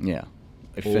 pace it. Yeah.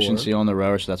 Efficiency on the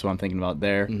rower, so that's what I'm thinking about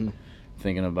there.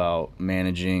 Thinking about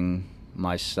managing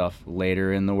my stuff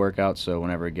later in the workout, so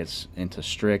whenever it gets into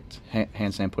strict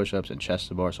handstand push-ups and chest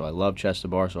to bar, so I love chest to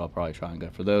bar, so I'll probably try and go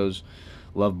for those.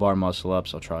 Love bar muscle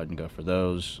ups, I'll try and go for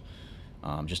those.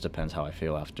 Just depends how I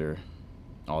feel after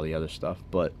all the other stuff.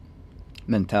 But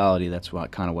mentality, that's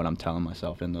kind of what I'm telling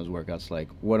myself in those workouts, like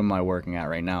what am I working at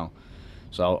right now?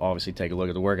 So I'll obviously take a look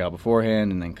at the workout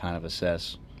beforehand and then kind of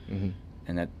assess. And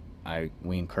that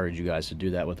we encourage you guys to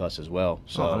do that with us as well.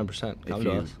 So 100%. Come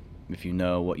to us. If you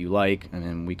know what you like, and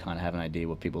then we kind of have an idea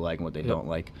what people like and what they don't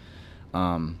like,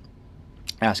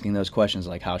 asking those questions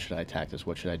like, how should I attack this?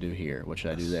 What should I do here? What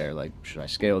should I do there? Like, should I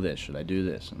scale this? Should I do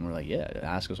this? And we're like, yeah,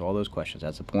 ask us all those questions.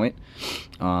 That's the point.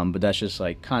 But that's just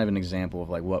like kind of an example of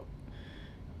like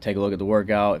take a look at the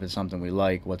workout. If it's something we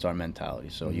like, what's our mentality?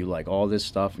 So you like all this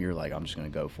stuff, and you're like, I'm just going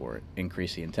to go for it.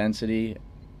 Increase the intensity.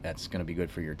 That's going to be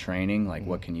good for your training. Like,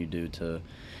 what can you do to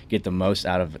get the most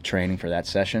out of training for that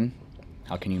session?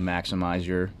 How can you maximize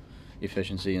your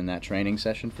efficiency in that training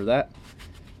session for that?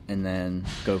 And then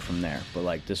go from there. But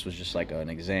like this was just like an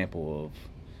example of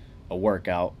a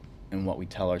workout and what we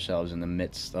tell ourselves in the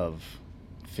midst of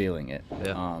feeling it.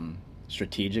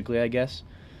 Strategically, I guess.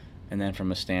 And then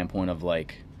from a standpoint of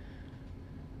like,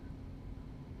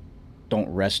 don't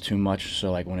rest too much.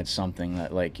 So like when it's something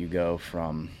that like you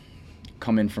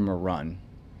come in from a run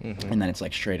and then it's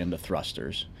like straight into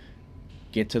thrusters.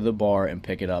 Get to the bar and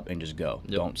pick it up and just go.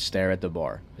 Don't stare at the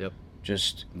bar.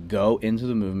 Just go into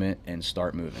the movement and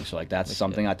start moving. So like that's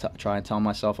something I try and tell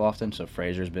myself often. So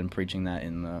Fraser's been preaching that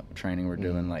in the training we're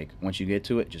doing. Like once you get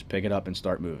to it, just pick it up and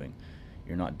start moving.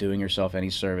 You're not doing yourself any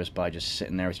service by just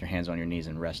sitting there with your hands on your knees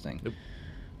and resting.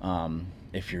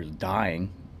 If you're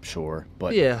dying, sure,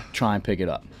 but try and pick it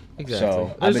up. Exactly.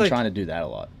 So I've been trying to do that a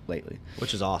lot lately.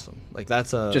 Which is awesome. Like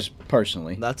that's just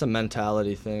personally. That's a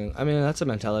mentality thing. I mean, that's a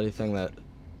mentality thing that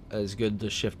is good to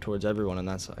shift towards everyone, and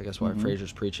that's I guess why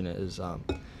Fraser's preaching it is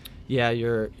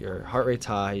your heart rate's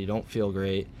high, you don't feel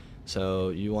great, so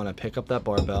you want to pick up that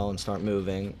barbell and start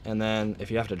moving, and then if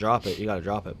you have to drop it, you got to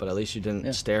drop it, but at least you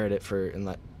didn't stare at it and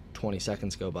let 20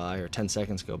 seconds go by or 10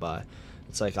 seconds go by.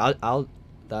 It's like I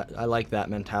like that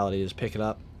mentality, is pick it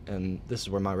up. And this is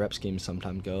where my rep schemes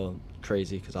sometimes go.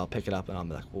 crazy because I'll pick it up and I'll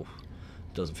be like, "Ooh,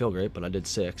 doesn't feel great," but I did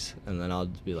 6, and then I'll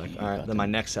be like, "All right." Then my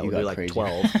next set would be like crazy.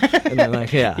 12, and then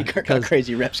like yeah, he got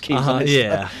crazy rep schemes. On his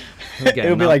yeah,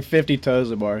 it'll be like 50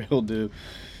 toes a bar. He'll do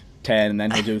 10, and then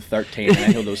he'll do 13, and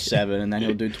then he'll do 7, and then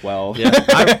he'll do 12.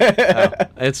 Yeah,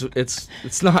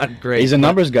 it's not great. He's a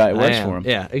numbers guy. It works for him.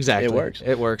 Yeah, exactly.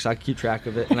 It works. I keep track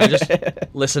of it, and I just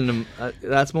listen to.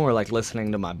 That's more like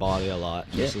listening to my body a lot.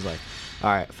 Yeah. Just is like, all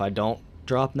right, if I don't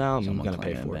drop now, I'm Someone gonna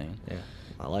pay claim for that it. bang. Yeah,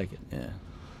 I like it. Yeah.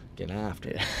 Getting after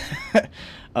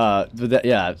it.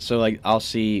 Yeah. So like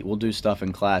we'll do stuff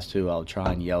in class too. I'll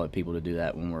try and yell at people to do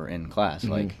that when we're in class.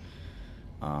 Mm-hmm. Like,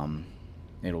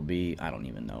 it'll be, I don't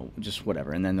even know, just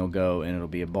whatever. And then they'll go and it'll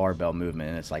be a barbell movement,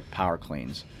 and it's like power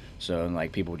cleans. So and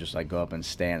like people just like go up and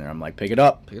stand there. I'm like, pick it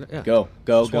up, Yeah. go.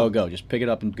 Just pick it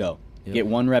up and go. Yep. Get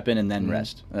one rep in and then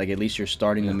rest. Like at least you're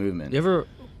starting the movement. You ever?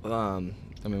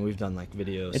 I mean, we've done like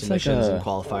video submissions and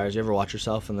qualifiers. You ever watch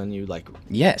yourself and then you like?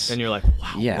 Yes. And you're like,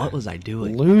 wow, what was I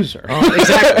doing? Loser. Oh,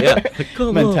 exactly. Yeah.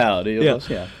 Like, mentality. Yeah.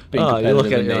 Yeah. Being competitive you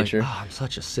look at in it, nature. Like, oh, I'm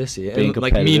such a sissy. Being And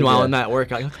like meanwhile in that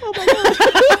workout, you're like, oh my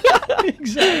god.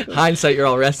 Exactly. Hindsight, you're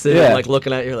all rested and like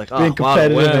looking at it, you're like, oh, being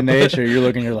competitive wow, in nature,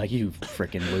 you're like, you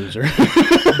freaking loser.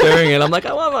 During it, I'm like,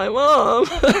 I want my mom.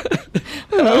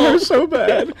 I want her so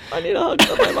bad. I need a hug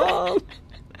from my mom.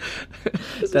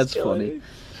 That's funny.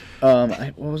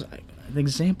 An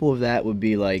example of that would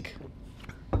be like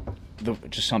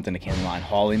just something that came to mind.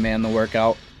 Holly Man, the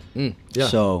workout. Yeah.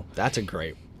 So that's a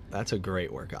great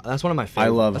workout. That's one of my favorite. I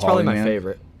love That's Holly probably my Man.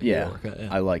 favorite. Yeah, workout. Yeah.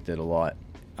 I liked it a lot.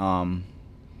 And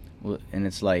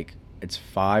it's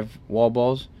 5 wall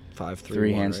balls, 5,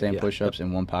 3 handstand push-ups,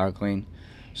 and 1 power clean.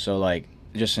 So like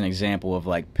just an example of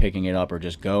like picking it up or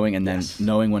just going, and then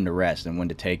knowing when to rest and when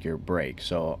to take your break.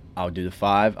 So I'll do the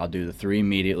 5, I'll do the 3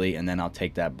 immediately, and then I'll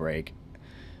take that break,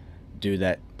 do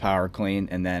that power clean,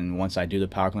 and then once I do the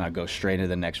power clean, I go straight into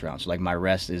the next round. So like my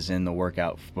rest is in the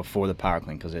workout before the power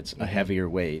clean because it's a heavier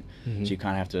weight. So you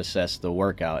kind of have to assess the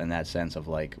workout in that sense of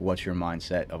like what's your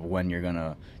mindset of when you're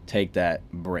gonna take that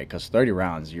break, because 30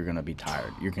 rounds you're gonna be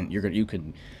tired. You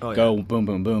can go boom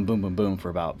boom boom boom boom boom for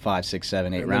about 5, 6,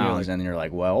 7, 8 rounds, and then you're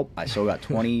like, well, I still got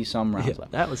 20 some rounds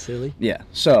left. That was silly. Yeah.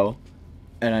 So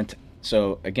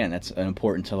again, that's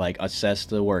important to like assess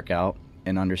the workout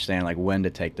and understand like when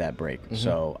to take that break.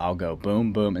 So I'll go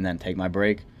boom, boom, and then take my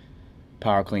break,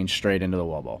 power clean straight into the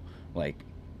wall ball. Like,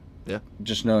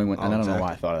 just knowing when. And I don't know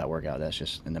why I thought of that workout. That's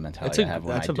just in the mentality I have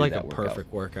when I do that workout. That's like a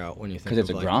perfect workout when you think. Because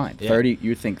it's a grind. 30.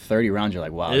 You think 30 rounds. You're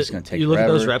like, wow, it's gonna take. You look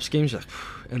forever. at those rep schemes, like,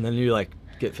 and then you like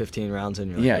get 15 rounds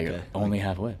and you're like, you're only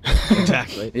halfway.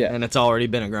 Exactly. Yeah. And it's already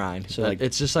been a grind. So like,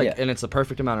 it's just like, and it's the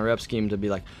perfect amount of rep scheme to be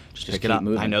like, just pick it up.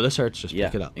 Moving. I know this hurts, just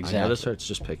pick it up. Exactly. I know this hurts,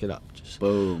 just pick it up. Just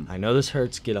boom. I know this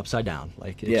hurts, get upside down.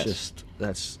 Like it's just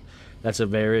that's a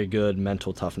very good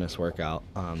mental toughness workout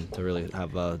to really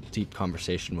have a deep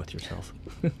conversation with yourself.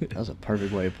 That was a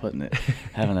perfect way of putting it.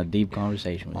 Having a deep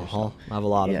conversation with yourself. I have a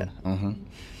lot of them.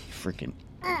 Freaking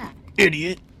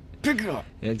idiot. Pick it up.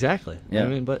 Exactly. Yeah. I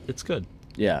mean, but it's good.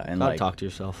 Yeah, and like talk to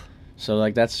yourself. So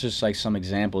like that's just like some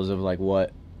examples of like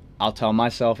what I'll tell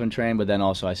myself in train, but then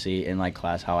also I see in like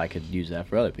class how I could use that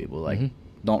for other people. Like,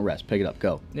 don't rest, pick it up,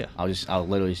 go. Yeah. I'll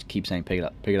literally just keep saying pick it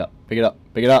up, pick it up, pick it up,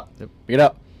 pick it up, pick it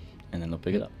up, and then they'll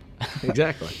pick it up.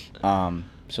 Exactly.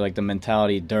 So like the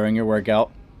mentality during your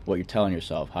workout, what you're telling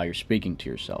yourself, how you're speaking to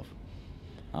yourself.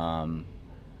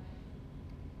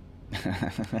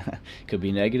 Could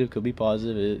be negative, could be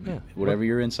positive. Whatever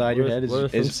you're inside your head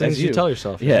is things you tell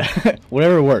yourself. Yeah,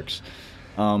 whatever works.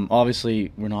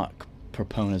 Obviously, we're not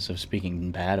proponents of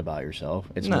speaking bad about yourself.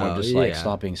 It's more just like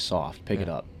stop being soft, pick it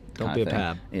up. Don't be a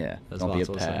pab. Yeah, don't be a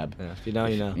pab. Yeah. If you know,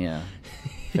 you know. Yeah.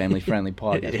 Family friendly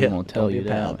podcast. We won't tell you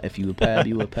that. If you a pab,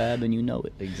 you a pab, and you know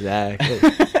it. Exactly.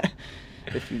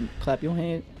 If you clap your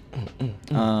hand.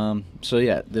 So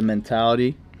yeah, the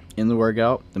mentality in the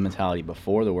workout, the mentality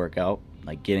before the workout,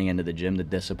 like getting into the gym, the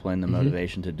discipline, the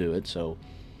motivation to do it. So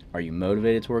are you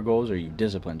motivated toward goals, or are you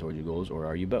disciplined toward your goals, or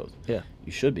are you both? Yeah.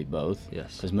 You should be both.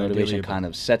 Yes. Because motivation kind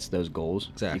of sets those goals.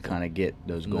 Exactly. You kind of get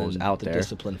those goals out there. The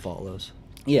discipline follows.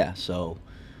 Yeah, so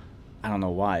I don't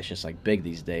know why it's just like big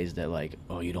these days that like,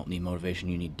 oh, you don't need motivation,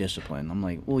 you need discipline. I'm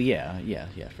like, well, yeah,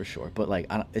 for sure. But like,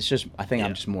 it's just, I think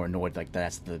I'm just more annoyed like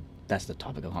that's the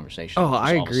topic of conversation. Oh,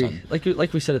 I agree.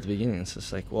 Like we said at the beginning, it's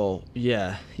just like, well,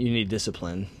 yeah, you need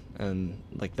discipline, and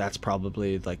like that's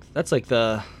probably like that's like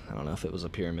the, I don't know if it was a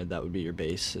pyramid, that would be your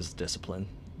base is discipline.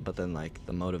 But then like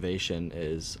the motivation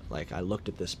is like, I looked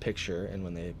at this picture, and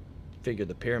when they figured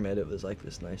the pyramid, it was like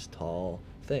this nice tall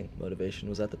thing. Motivation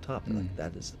was at the top. Like,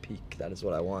 that is the peak. That is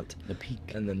what I want. The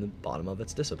peak. And then the bottom of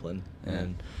it's discipline. Yeah.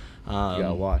 And you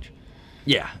gotta watch.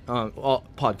 Yeah, well,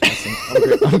 podcasting.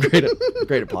 I'm great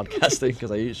at podcasting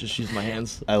because I just use my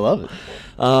hands. I love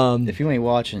it. If you ain't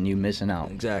watching, you missing out.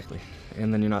 Exactly.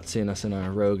 And then you're not seeing us in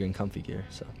our Rogue and comfy gear.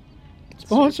 So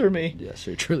sponsor me. Yes,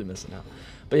 you're truly missing out.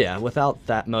 But yeah, without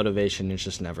that motivation, it's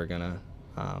just never gonna.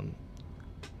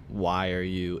 Why are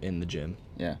you in the gym?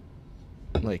 Yeah.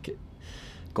 Like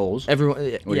goals. Everyone.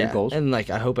 What are your goals? And like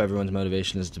I hope everyone's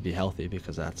motivation is to be healthy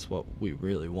because that's what we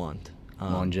really want.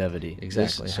 Longevity.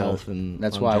 Exactly. Health and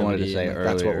that's why I wanted to say earlier.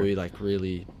 That's what we like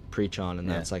really preach on, and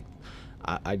that's like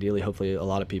ideally, hopefully, a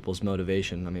lot of people's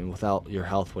motivation. I mean, without your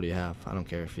health, what do you have? I don't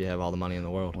care if you have all the money in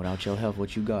the world. Without your health,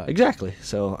 what you got? Exactly.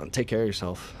 So take care of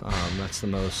yourself. That's the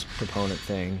most proponent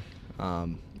thing,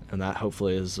 and that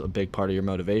hopefully is a big part of your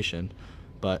motivation.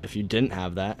 But if you didn't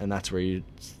have that, and that's where you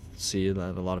see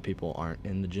that a lot of people aren't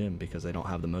in the gym because they don't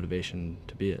have the motivation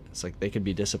to be it. It's like they could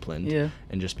be disciplined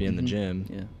and just be in the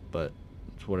gym, but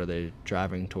what are they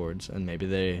driving towards? And maybe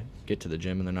they get to the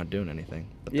gym and they're not doing anything,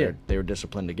 but they were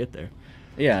disciplined to get there.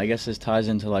 Yeah, I guess this ties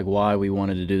into like why we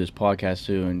wanted to do this podcast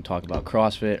too and talk about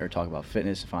CrossFit or talk about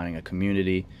fitness, finding a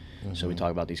community. So we talk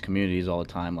about these communities all the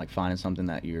time, like finding something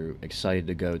that you're excited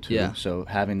to go to. Yeah. So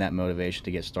having that motivation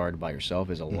to get started by yourself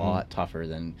is a lot tougher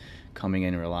than coming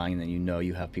in and relying, and then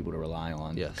you have people to rely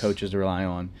on, coaches to rely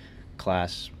on,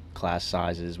 class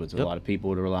sizes with a lot of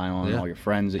people to rely on, all your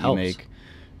friends that you make.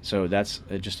 So that's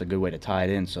just a good way to tie it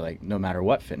in. So like no matter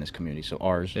what fitness community, so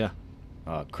ours,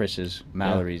 Chris's,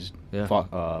 Mallory's,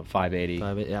 580,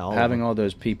 having all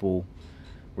those people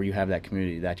where you have that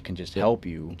community that can just help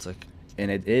you. It's like, and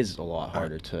it is a lot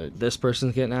harder to. This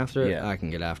person's getting after it. I can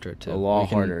get after it too. A lot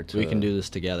harder to. We can do this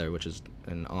together, which is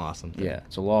an awesome thing. Yeah,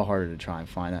 it's a lot harder to try and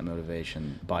find that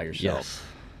motivation by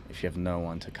yourself if you have no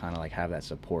one to kind of like have that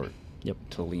support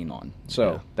to lean on.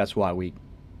 So that's why we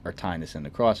are tying this into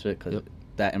CrossFit, because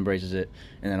that embraces it,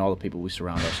 and then all the people we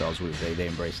surround ourselves with, they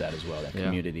embrace that as well. That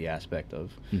community aspect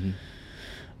of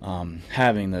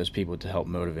having those people to help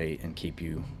motivate and keep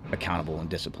you accountable and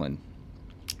disciplined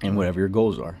in whatever your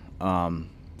goals are.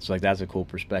 So like that's a cool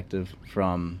perspective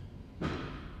from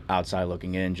outside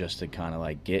looking in, just to kind of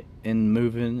like get in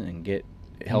moving and get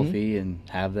healthy and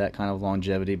have that kind of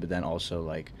longevity. But then also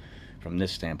like from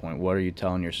this standpoint, what are you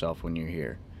telling yourself when you're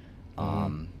here?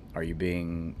 Are you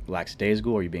being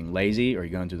lackadaisical? Are you being lazy? Are you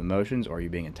going through the motions? Or are you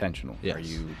being intentional? Are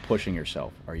you pushing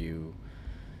yourself? Are you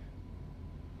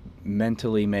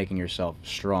mentally making yourself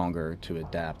stronger to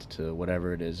adapt to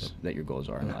whatever it is that your goals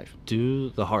are in life? Do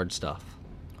the hard stuff.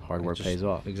 Hard work pays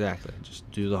off. Exactly. Just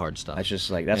do the hard stuff. That's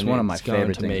just like that's one of my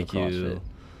favorite things to make you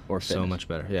or so much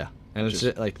better. Yeah. And it's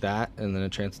just like that, and then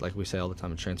like we say all the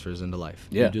time, it transfers into life.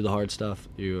 Yeah. You do the hard stuff,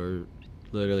 you're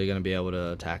literally going to be able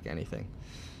to attack anything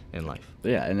in life.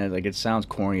 Yeah, and then, like it sounds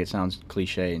corny, it sounds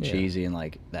cliche and cheesy, and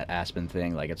like that Aspen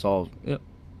thing, like it's all. I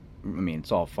mean,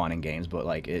 it's all fun and games, but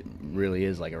like it really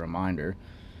is like a reminder.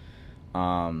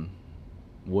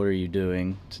 What are you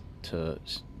doing to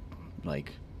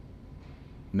like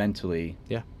mentally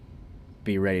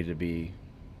be ready to be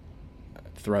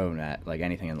thrown at like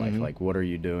anything in life? Like what are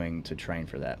you doing to train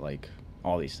for that? Like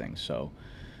all these things. So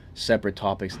separate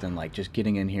topics than like just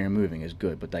getting in here and moving is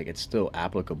good, but like it's still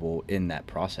applicable in that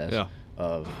process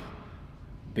of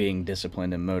being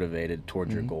disciplined and motivated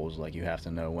towards your goals. Like you have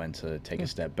to know when to take a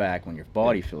step back when your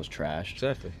body feels trashed.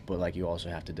 Exactly. But like you also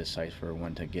have to decipher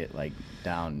when to get like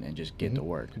down and just get to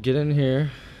work. Get in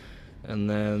here, and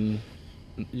then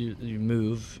you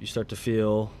move. You start to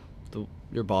feel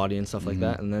your body and stuff like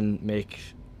that, and then make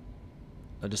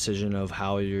a decision of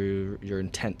how your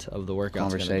intent of the workout.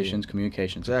 Conversations,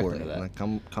 communication's important to that. Like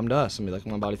come to us and be like,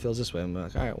 my body feels this way. I'm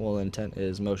like, all right, well, the intent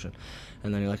is motion,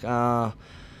 and then you're like,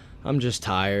 I'm just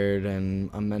tired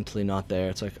and I'm mentally not there.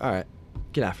 It's like, all right,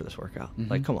 get after this workout.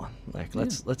 Like, come on, like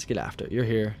let's get after it. You're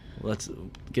here. Let's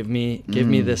give me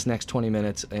this next 20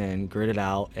 minutes and grit it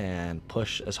out and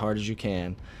push as hard as you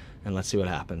can, and let's see what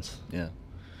happens. Yeah,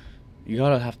 you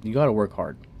gotta work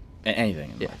hard.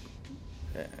 Anything in life.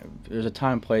 There's a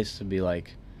time and place to be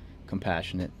like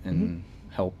compassionate and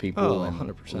help people and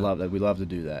 100%. love that. We love to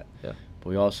do that. Yeah. But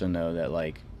we also know that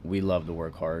like we love to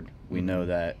work hard. We know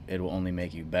that it will only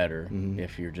make you better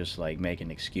if you're just like making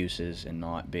excuses and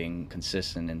not being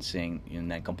consistent and seeing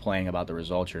and then complaining about the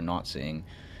results you're not seeing.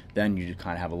 Then you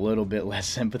kind of have a little bit less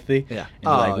sympathy. Yeah. And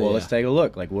like, well, let's take a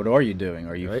look. Like, what are you doing?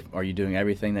 Are you doing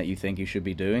everything that you think you should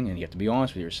be doing? And you have to be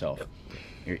honest with yourself. Yep.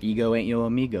 Your ego ain't your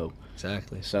amigo.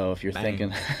 Exactly. So if you're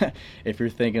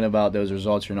thinking about those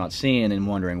results you're not seeing and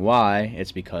wondering why,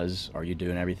 it's because are you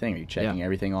doing everything? Are you checking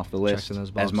everything off the list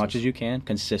as much as you can,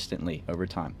 consistently over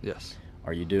time? Yes.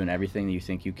 Are you doing everything that you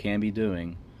think you can be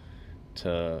doing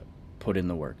to put in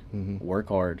the work? Work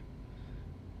hard.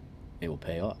 it will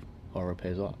pay off. Hard work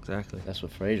pays off. Exactly. That's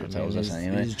what Frazier tells us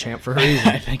anyway. He's a champ for a reason.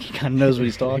 I think he kind of knows what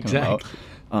he's talking exactly.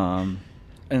 about.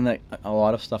 And like a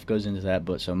lot of stuff goes into that,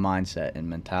 but so mindset and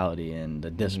mentality and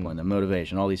the discipline, the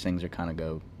motivation, all these things are kind of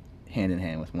go hand in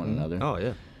hand with one another. Oh,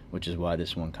 yeah. Which is why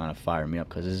this one kind of fired me up,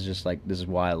 because this is just like, this is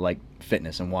why I like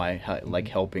fitness and why I like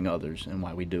helping others and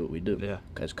why we do what we do. Yeah.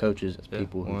 As coaches, as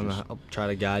people who just... I'll try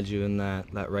to guide you in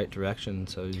that right direction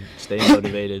so you stay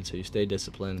motivated, so you stay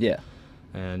disciplined. Yeah.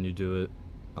 And you do it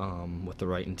with the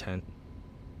right intent.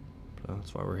 So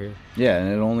that's why we're here. Yeah, and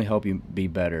it'll only help you be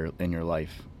better in your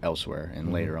life elsewhere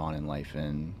and later on in life,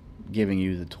 and giving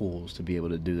you the tools to be able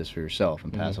to do this for yourself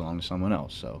and pass along to someone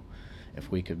else. So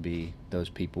if we could be those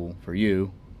people for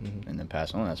you, and then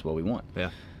pass on, that's what we want. Yeah.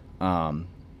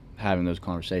 Having those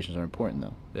conversations are important,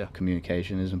 though. Yeah.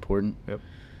 Communication is important. Yep.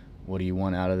 What do you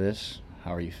want out of this?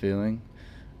 How are you feeling?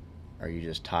 Are you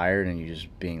just tired and you're just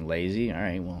being lazy? All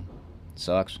right, well, it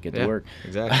sucks. Get to work.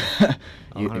 Exactly.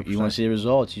 You want to see the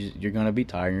results. You're going to be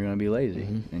tired. You're going to be lazy.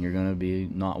 And you're going to be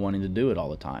not wanting to do it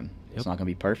all the time. Yep. It's not going to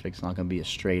be perfect. It's not going to be a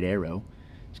straight arrow.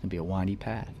 It's going to be a windy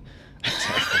path.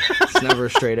 It's never a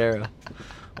straight arrow.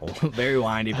 Oh, very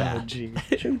windy path. Oh, gee.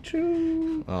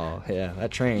 Choo-choo. Oh, yeah, that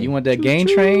train. You want that gain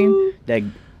train?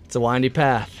 It's a windy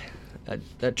path.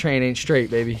 That train ain't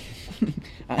straight, baby.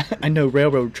 I know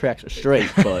railroad tracks are straight,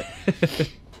 but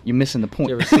you're missing the point.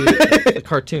 You ever see the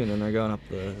cartoon when they're going up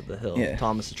the hill? Yeah.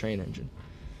 Thomas the Train Engine.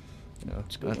 You know,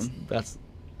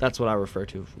 that's what I refer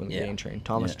to when the gain train.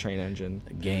 Thomas the Train Engine.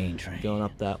 The gain train. Going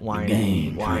up that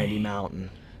windy mountain.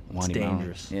 It's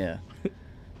dangerous. Yeah.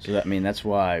 So that's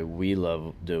why we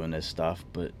love doing this stuff,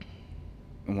 but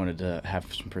I wanted to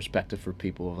have some perspective for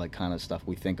people of like kind of stuff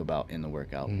we think about in the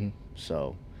workout.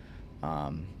 So,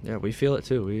 yeah, we feel it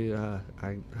too.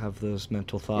 I have those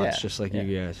mental thoughts just like you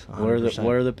guys. 100%.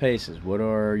 What are the paces? What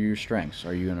are your strengths?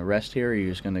 Are you going to rest here, or are you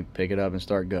just going to pick it up and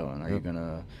start going? Are you going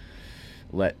to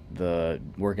let the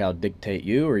workout dictate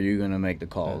you, or are you going to make the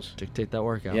calls? Dictate that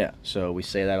workout. Yeah. So we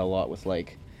say that a lot with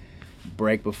like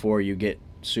break before you get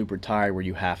super tired, where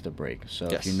you have to break. So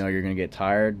if you know you're going to get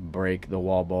tired, break the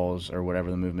wall balls or whatever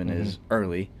the movement is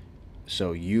early,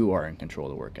 so you are in control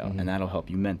of the workout, and that'll help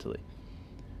you mentally.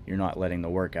 You're not letting the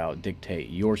workout dictate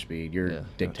your speed. You're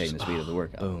dictating the speed of the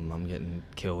workout. Boom, I'm getting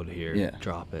killed here. Yeah.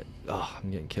 Drop it. Oh, I'm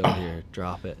getting killed here.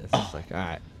 Drop it. It's just like, all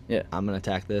right. Yeah. I'm going to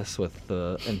attack this with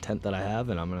the intent that I have,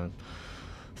 and I'm going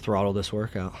to throttle this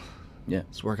workout. Yeah.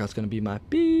 This workout's going to be my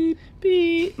beep,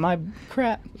 my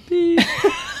crap. Beep.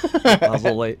 I was a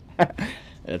little late.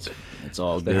 It's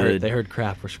all good. They heard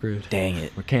crap. We're screwed. Dang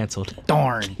it. We're canceled.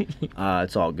 Darn.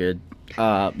 It's all good.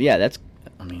 Yeah,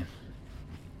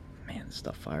 man, this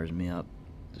stuff fires me up.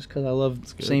 Just because I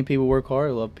love seeing people work hard.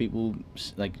 I love people,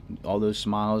 like, all those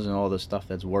smiles and all the stuff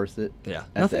that's worth it. Yeah.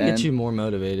 Nothing gets you more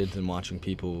motivated than watching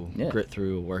people grit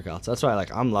through workouts. That's why,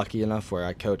 like, I'm lucky enough where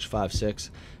I coach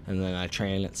 5-6, and then I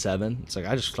train at 7. It's like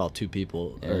I just saw 2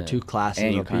 people or 2 classes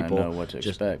and you of people. Know what to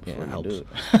expect before you do it.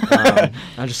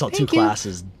 I just saw 2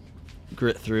 classes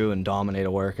grit through and dominate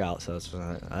a workout. So if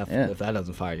that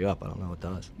doesn't fire you up, I don't know what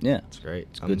does. Yeah, it's great.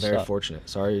 I'm very fortunate.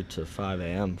 Sorry to 5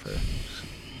 a.m. for.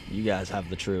 You guys have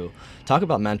the true. Talk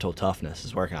about mental toughness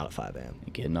is working out at 5 a.m.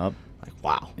 Getting up. Like,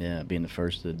 wow. Yeah, being the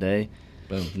first of the day.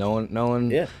 Boom. No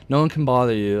one can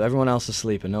bother you. Everyone else is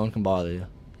sleeping. No one can bother you.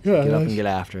 Yeah, get up and get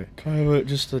after it. Kind of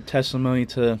just a testimony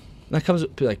to... That comes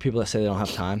with, like, people that say they don't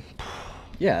have time.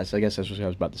 Yeah, I guess that's what I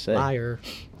was about to say. Liar.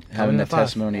 Having the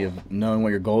testimony of knowing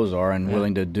what your goals are and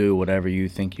willing to do whatever you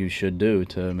think you should do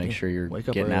to make sure you're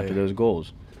getting after those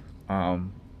goals.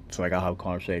 So like I'll have a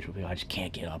conversation with people. I just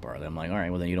can't get up early. I'm like, all right,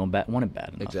 well then you don't want it bad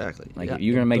enough. Exactly. Like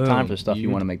you're gonna make time for the stuff you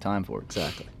want to make time for.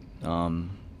 Exactly.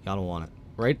 Gotta want it.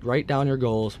 Write down your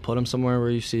goals. Put them somewhere where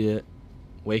you see it.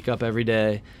 Wake up every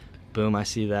day. Boom, I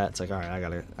see that. It's like, all right, I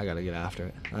gotta get after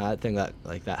it. I think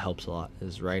that helps a lot.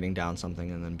 Is writing down something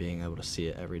and then being able to see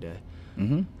it every day.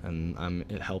 And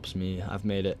it helps me. I've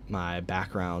made it my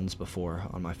backgrounds before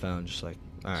on my phone. Just like,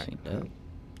 all right.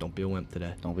 Don't be a wimp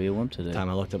today. Don't be a wimp today. Time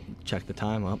I looked up, checked the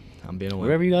time up. I'm being a wimp.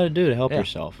 Whatever you got to do to help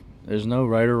yourself. There's no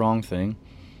right or wrong thing.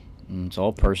 It's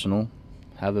all personal.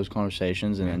 Have those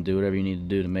conversations and then do whatever you need to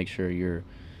do to make sure you're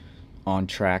on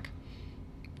track.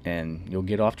 And you'll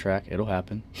get off track. It'll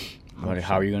happen. But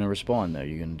how are you going to respond, though?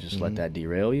 You're going to just let that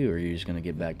derail you, or are you just going to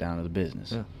get back down to the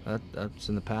business? Yeah, that's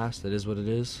in the past. It is what it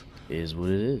is. Is what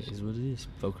it is. Is what it is.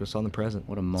 Focus on the present.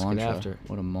 What a mantra.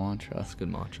 What a mantra. That's a good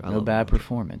mantra. No bad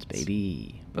performance,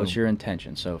 baby. What's your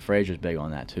intention? So Frazier's big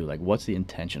on that too. Like, what's the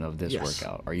intention of this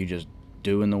workout? Are you just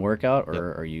doing the workout,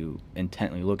 or are you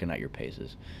intently looking at your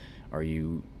paces? Are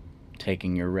you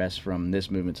taking your rest from this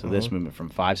movement to this movement, from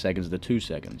 5 seconds to 2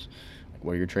 seconds?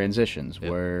 what are your transitions?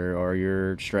 Yep. Where are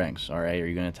your strengths? All right, are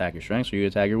you going to attack your strengths or are you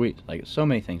going to attack your weaknesses? Like, so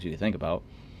many things you can think about.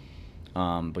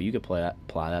 But you could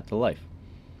apply that to life.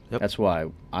 Yep. That's why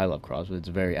I love CrossFit. It's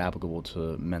very applicable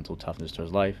to mental toughness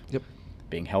towards life. Yep.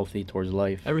 Being healthy towards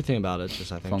life. Everything about it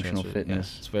just, I think, functional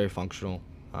fitness. Yeah, it's very functional.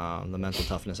 The mental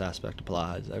toughness aspect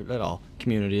applies. That all.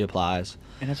 Community applies.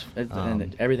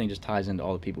 And everything just ties into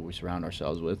all the people we surround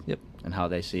ourselves with. Yep. And how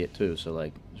they see it too. So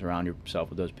like surround yourself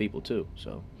with those people too.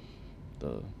 So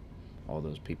all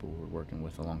those people we're working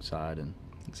with alongside and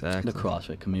exactly the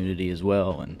CrossFit community as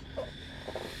well, and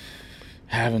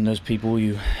having those people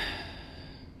you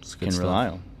can rely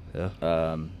on.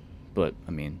 Yeah. But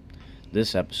I mean,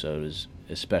 this episode is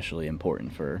especially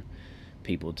important for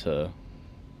people to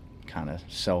kind of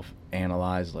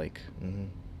self-analyze, like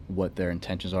what their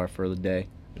intentions are for the day,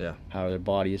 how their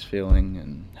body is feeling,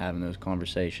 and having those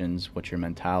conversations. What's your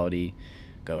mentality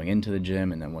going into the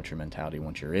gym, and then what's your mentality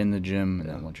once you're in the gym, and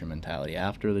then what's your mentality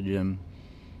after the gym.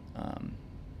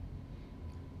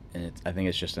 And I think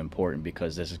it's just important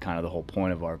because this is kind of the whole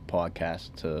point of our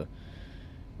podcast, to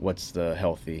what's the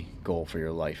healthy goal for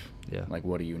your life. Yeah. Like,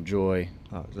 what do you enjoy?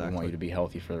 Oh, exactly. We want you to be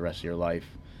healthy for the rest of your life.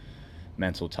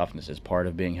 Mental toughness is part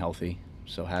of being healthy.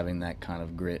 So having that kind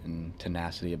of grit and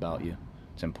tenacity about you,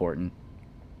 it's important.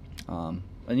 And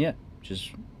yeah,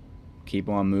 just keep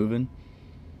on moving.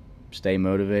 Stay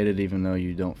motivated even though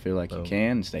you don't feel like you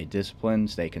can. Stay disciplined.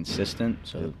 Stay consistent.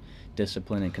 So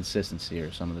discipline and consistency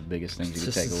are some of the biggest things you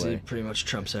can take away. Consistency pretty much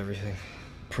trumps everything.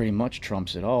 Pretty much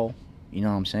trumps it all. You know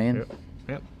what I'm saying? Yep.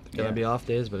 There's going to be off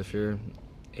days, but if you're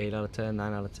 8 out of 10,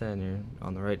 9 out of 10, you're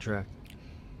on the right track.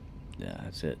 Yeah,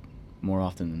 that's it. More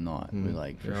often than not. We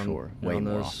like, for sure. Way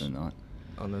more often than not.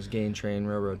 On those gain train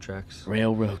railroad tracks.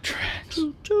 Railroad tracks.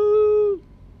 Choo-choo.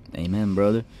 Amen,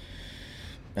 brother.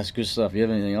 That's good stuff. You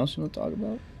have anything else you want to talk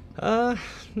about?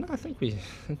 No, I think we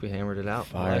hammered it out.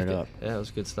 Fired it up. Yeah, it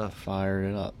was good stuff.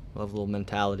 Fired it up. Love a little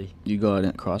mentality. You got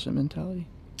a CrossFit mentality?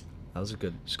 That was a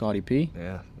good. Scotty P?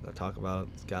 Yeah, I talk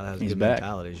about this guy that has He's good back.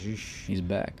 mentality. He's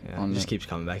back. Yeah, he just keeps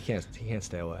coming back. He can't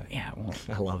stay away. Yeah, well,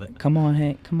 I love it. Come on,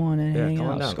 Hank. Come on and hang come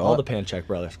out, on down. Scott. All the Pancheck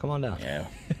brothers. Come on down. Yeah.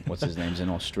 What's his name's in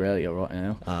Australia right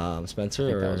now? Spencer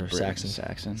or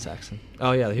Saxon? Saxon.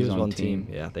 Oh yeah, he was on team.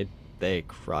 Yeah, they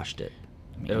crushed it.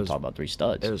 I mean, talk about 3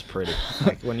 studs. It was pretty.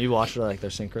 Like when you watch like their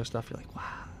synchro stuff, you're like, wow,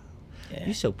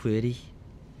 you're so pretty.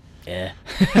 Yeah.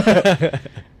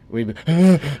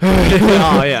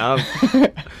 Oh yeah.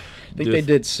 I think they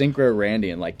did Synchro Randy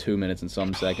in like 2 minutes and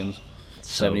some seconds.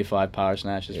 75 power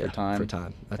snatches for time.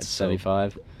 That's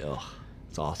 75. Ugh,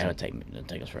 it's awesome. It'd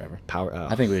take us forever.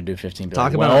 I think we'd do 15.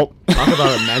 Talk about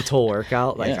a mental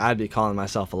workout. Like I'd be calling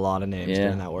myself a lot of names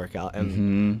during that workout,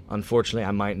 and unfortunately,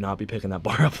 I might not be picking that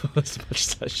bar up as much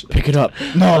as I should. Pick it up.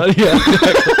 No.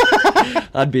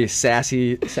 I'd be a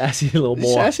sassy little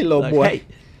boy. Sassy little like, boy. Hey,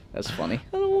 that's funny.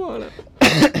 I don't want it.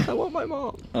 I want my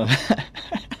mom.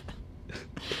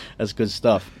 That's good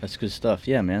stuff.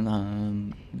 Yeah,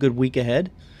 man. Good week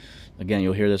ahead. Again,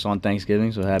 you'll hear this on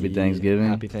Thanksgiving, so happy Thanksgiving.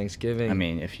 Happy Thanksgiving. I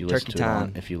mean, if you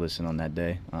listen on that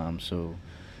day. So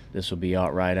this will be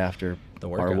out right after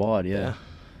our WOD. Yeah.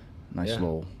 Nice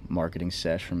little marketing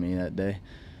sesh for me that day.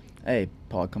 Hey,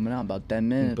 pod coming out in about 10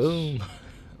 minutes. Boom.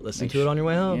 Listen to it on your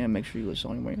way home. Yeah, make sure you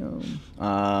listen on your way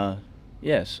home.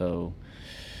 Yeah, so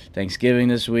Thanksgiving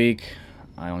this week.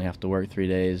 I only have to work 3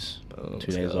 days. Boom,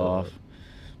 2 days off.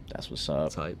 That's what's up.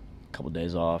 That's hype. Couple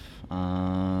days off.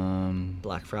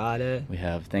 Black Friday. We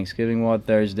have Thanksgiving WOD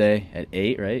Thursday at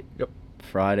 8, right? Yep.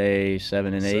 Friday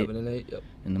 7 and 8. 7 and 8. Yep.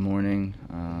 In the morning.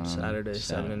 Saturday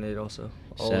 7 and 8 also.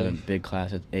 7 big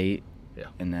class at 8. Yeah.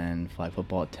 And then flag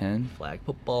football at 10. Flag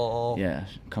football. Yeah.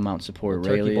 Come out and support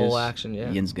Turkey Aurelius. Bowl action.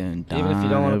 Yeah. Ian's going to even if you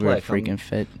don't want to play, freaking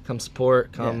fit. Come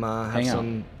support. Come Hang have out.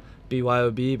 some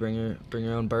BYOB. Bring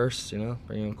your own bursts. Bring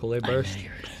your own Kool-Aid burst.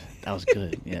 That was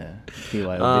good. Yeah.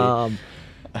 BYOB.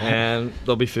 And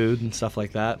there'll be food and stuff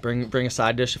like that. Bring a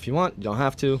side dish if you want. You don't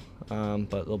have to. But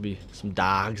there'll be some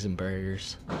dogs and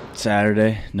burgers.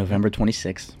 Saturday, November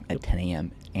 26th at 10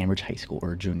 a.m. Ambridge High School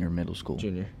or Junior Middle School.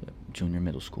 Junior. Yep. Junior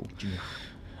Middle School.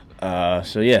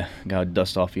 So yeah, gotta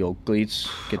dust off the old cleats.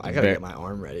 I gotta get my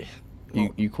arm ready. You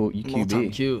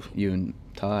QB. Q. You and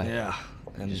Ty. Yeah.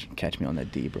 And just catch me on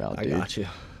that deep route, dude. I got you.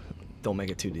 Don't make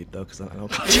it too deep though, because I don't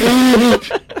got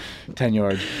you. 10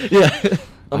 yards. Yeah.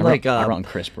 I run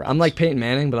crisp routes. I'm like Peyton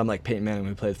Manning, but I'm like Peyton Manning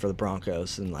who played for the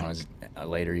Broncos and like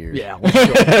later years. Yeah.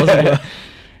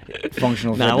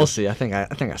 Functional. Nah, we'll see. I think I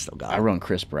still got it. I run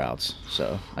crisp routes,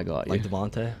 so I got you. Like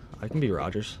Devontae. I can be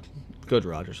Rodgers. Good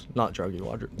Rodgers, not druggy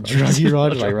Rodgers. Druggy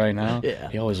Rodgers, like right now. Yeah.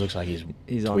 He always looks like he's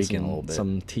on tweaking a little bit.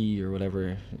 some tea or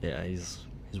whatever. Yeah, he's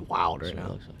He's wild right That's what now.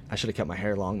 it looks like. I should have kept my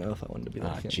hair long though if I wanted to be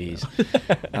Ah, like him. jeez.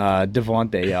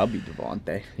 Devontae, yeah, I'll be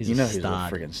Devontae. He's you a know who's a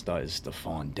stud. freaking stud is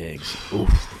Stephon Diggs. Oof.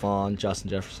 Stephon, Justin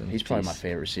Jefferson. He's probably my Beast.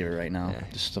 favorite receiver right now. Yeah,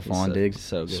 Just he's Stephon so- Diggs. he's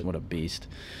so Just good. what a beast.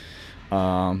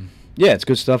 Yeah, it's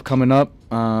good stuff coming up.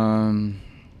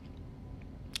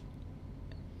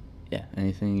 Yeah,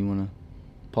 anything you want to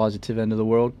positive end of the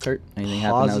world, Curt? Anything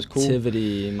happen that was cool?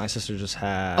 Positivity. My sister just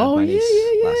had Oh, my yeah, niece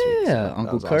yeah, last week. yeah. that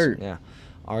Uncle was awesome. Curt. Yeah.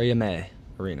 Aria May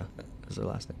Arena is her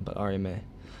last name, but Aria May.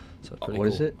 So it's pretty What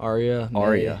cool. is it? Aria May.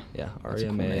 Aria. Yeah, That's a Aria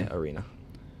cool May name. Arena.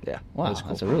 Yeah. Wow, that was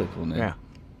that's a cool. really cool name. Yeah.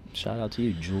 Shout out to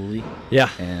you, Julie. Yeah.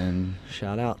 And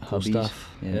Shout out. Cool hubbies. stuff.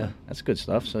 Yeah. That's good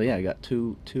stuff. So yeah, I got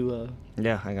two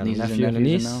Yeah, I got a nieces and nephew and a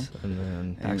nephews niece, now. and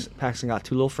then And- Paxton got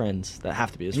two little friends that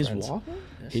have to be his He's friends. walking?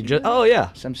 He just yeah,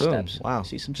 Some boom. steps. Wow,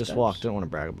 See some just steps. walked. Didn't want to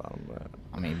brag about him, but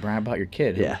I mean, brag about your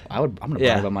kid. Yeah. I'm gonna brag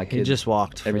yeah, about my kid. he just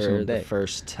walked every for single the day.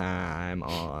 first time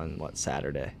on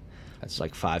Saturday. That's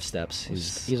like 5 steps.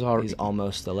 He's already- he's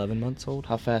almost 11 months old.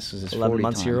 How fast is his 11 40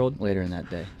 months time year old? later in that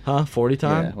day? Huh? 40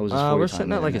 time? Yeah, what was his 40 we're time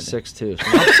sitting at later like in a that day?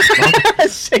 6'2".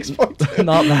 So 6.2.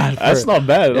 not bad. That's not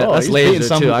bad at Yeah, all. that's He's laser, beating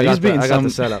some. too. I he's got the- beating I got some. the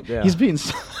setup, yeah. He's beating.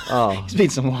 Some, Oh. he's beating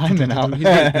some linemen out.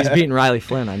 He's beating Riley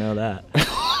Flynn. I know that.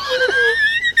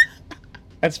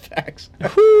 That's facts.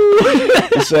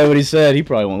 He said what he said. He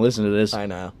probably won't listen to this. I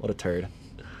know. What a turd.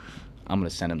 I'm gonna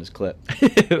send him this clip.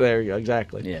 There you go.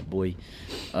 Exactly. Yeah, boy.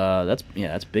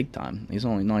 That's big time. He's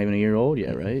only not even a year old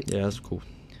yet, right? Yeah, that's cool.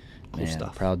 Cool Man,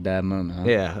 stuff. Proud dad moment, huh?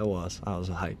 Yeah, it was. I was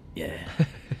a hype. Yeah.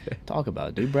 Talk about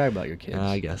it, dude. Brag about your kids.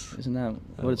 I guess. Isn't that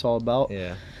what it's all about?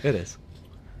 Yeah, it is.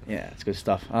 Yeah, it's good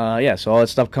stuff. Yeah, so all that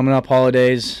stuff coming up,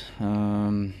 holidays,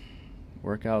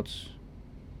 workouts.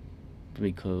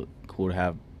 Pretty cool to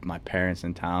have my parents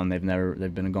in town. They've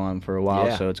been gone for a while,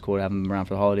 Yeah. so it's cool to have them around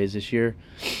for the holidays this year.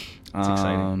 It's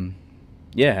exciting.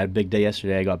 Yeah, had a big day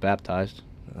yesterday. I got baptized.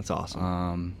 That's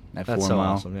awesome. At That's 4 so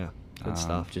Mile. awesome. Yeah, good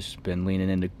stuff. Just been leaning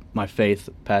into my faith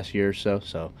the past year or so.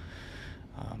 So,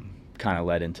 kind of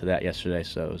led into that yesterday.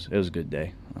 So it was a good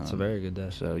day. It's a very good day.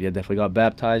 So yeah, definitely got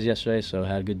baptized yesterday. So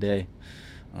had a good day.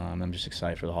 I'm just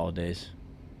excited for the holidays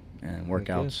and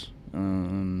workouts.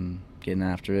 Getting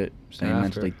after it, staying After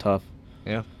mentally it. tough.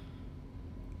 Yeah.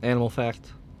 Animal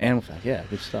fact. Animal fact, yeah,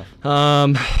 good stuff.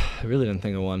 I really didn't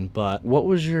think of one, but What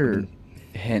was your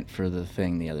hint for the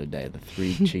thing the other day? The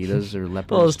 3 cheetahs or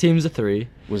leopards? well, it was teams of 3.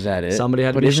 Was that it? Somebody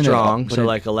had to But be isn't it- strong. but So it-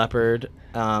 like a leopard.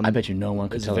 I bet you no one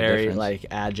could It's tell the very difference. like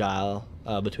agile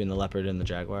between the leopard and the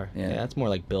jaguar. Yeah. It's more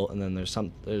like built, and then there's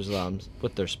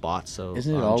with their spots. So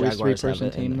Isn't it always Jaguars have 3-person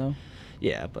it in team there. though?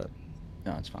 Yeah, but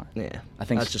No, it's fine. yeah, I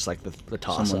think that's just like the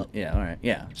toss someone, up. Yeah, all right,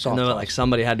 yeah. And Soft then toss. like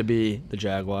somebody had to be the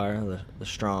jaguar, the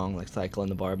strong, like cycling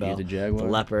the barbell. You the jaguar? The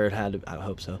leopard had to. I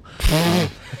hope so.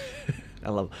 I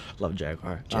love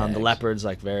jaguar. The Jags. leopard's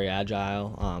like very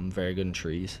agile, very good in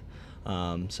trees.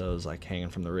 So it was like hanging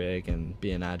from the rig and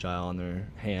being agile on their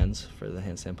hands for the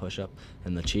handstand push-up.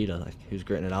 And the cheetah, like he was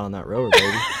gritting it out on that rower,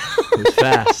 baby. He was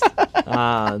fast.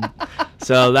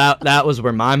 So that was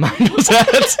where my mind was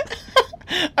at.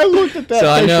 I looked at that. So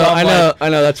I picture, I'm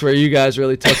like, know that's where you guys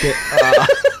really took it.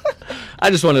 I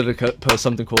just wanted to post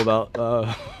something cool about.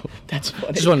 That's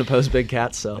funny. Just wanted to post big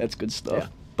cats. So That's good stuff. yeah.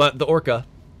 But the orca,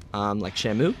 like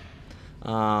Shamu,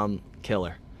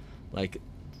 killer. Like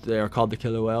they are called the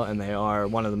killer whale, and they are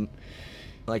one of the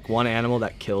one animal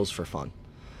that kills for fun.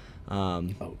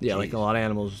 Yeah, like geez. a lot of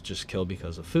animals just kill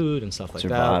because of food and stuff like that,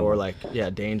 Survival. or like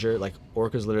danger. Like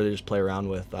orcas literally just play around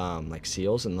with like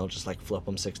seals, and they'll just like flip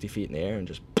them 60 feet in the air and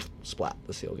just splat,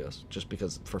 the seal goes, just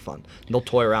because for fun. And they'll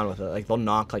toy around with it. Like they'll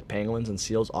knock like penguins and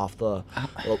seals off the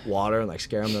water and like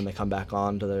scare them. Then they come back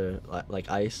onto their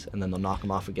like ice, and then they'll knock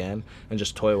them off again and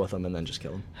just toy with them and then just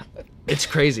kill them. It's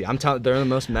crazy. I'm telling. They're the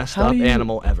most messed up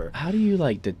animal ever. How do you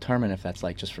like determine if that's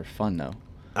like just for fun though?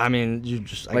 I mean, you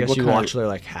just I Like, guess what you kind of- watch their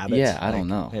like habits. Yeah, I like, don't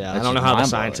know. Yeah, That's I don't know just how the mind-blowing.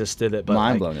 scientists did it, but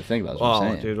Mind like, blowing to think about. Is what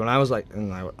I'm saying. dude, when I was like,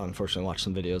 and I unfortunately watched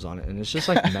some videos on it, and it's just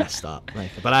like messed up. Like,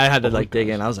 but I had to like dig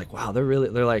in. I was like, wow, they're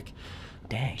like,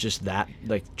 Dang. just that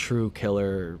like true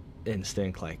killer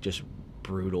instinct, like just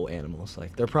brutal animals.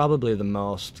 Like they're probably the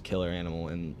most killer animal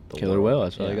in the Killer world. whale,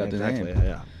 that's why they got the name. exactly,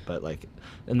 Yeah, but like,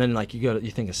 and then like you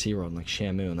think of SeaWorld and like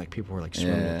Shamu, and like people were like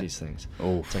swimming Yeah. with these things.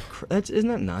 Oh, It's like isn't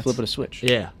that nuts? flip it a switch.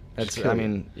 Yeah. Just That's, kill I you.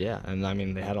 mean, yeah, and I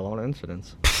mean, they had a lot of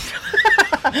incidents.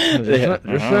 Yeah. Just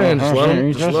saying,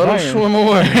 just let them saying. swim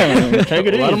away. Take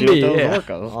it Let 'em easy be, with those yeah.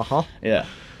 orcas. Uh-huh. Yeah.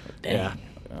 Yeah.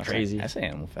 That's Crazy. That's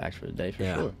animal facts for the day for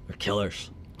Yeah, sure. they're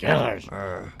killers. Killers.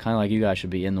 Arr. Kind of like you guys should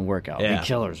be in the workout. Yeah. Be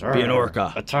killers. Be an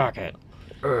orca. Attack it.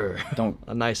 Arr. Don't.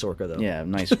 A nice orca, though. Yeah.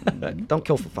 Nice. Don't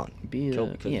kill for fun. Be Kill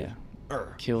a, because yeah.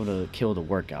 Killed a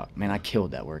workout. Man, I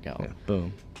killed that workout. Yeah,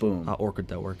 boom. I orchered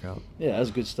that workout. Yeah,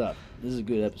 that's good stuff. This is a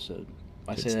good episode.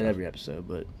 I say that every episode,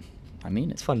 but I mean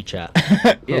it. It's fun to chat.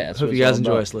 Yeah. Hope you guys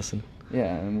enjoy us listening.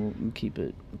 Yeah, and we'll keep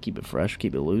it fresh,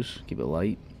 keep it loose, keep it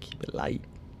light. Keep it light.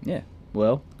 Yeah.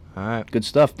 Well. All right. Good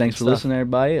stuff. Thanks for listening,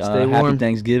 everybody. Stay warm. Happy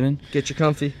Thanksgiving. Get you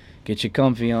comfy. Get you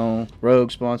comfy on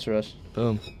Rogue. Sponsor us.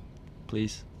 Boom.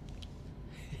 Please.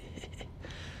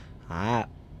 All right.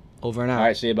 Over and out. All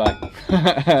right. See you. Bye.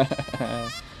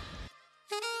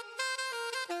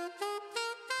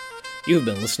 You have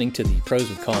been listening to the Pros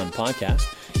with Con podcast.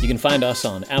 You can find us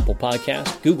on Apple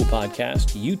Podcast, Google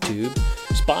Podcast, YouTube,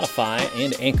 Spotify,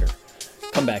 and Anchor.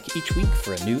 Come back each week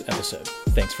for a new episode.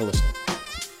 Thanks for listening.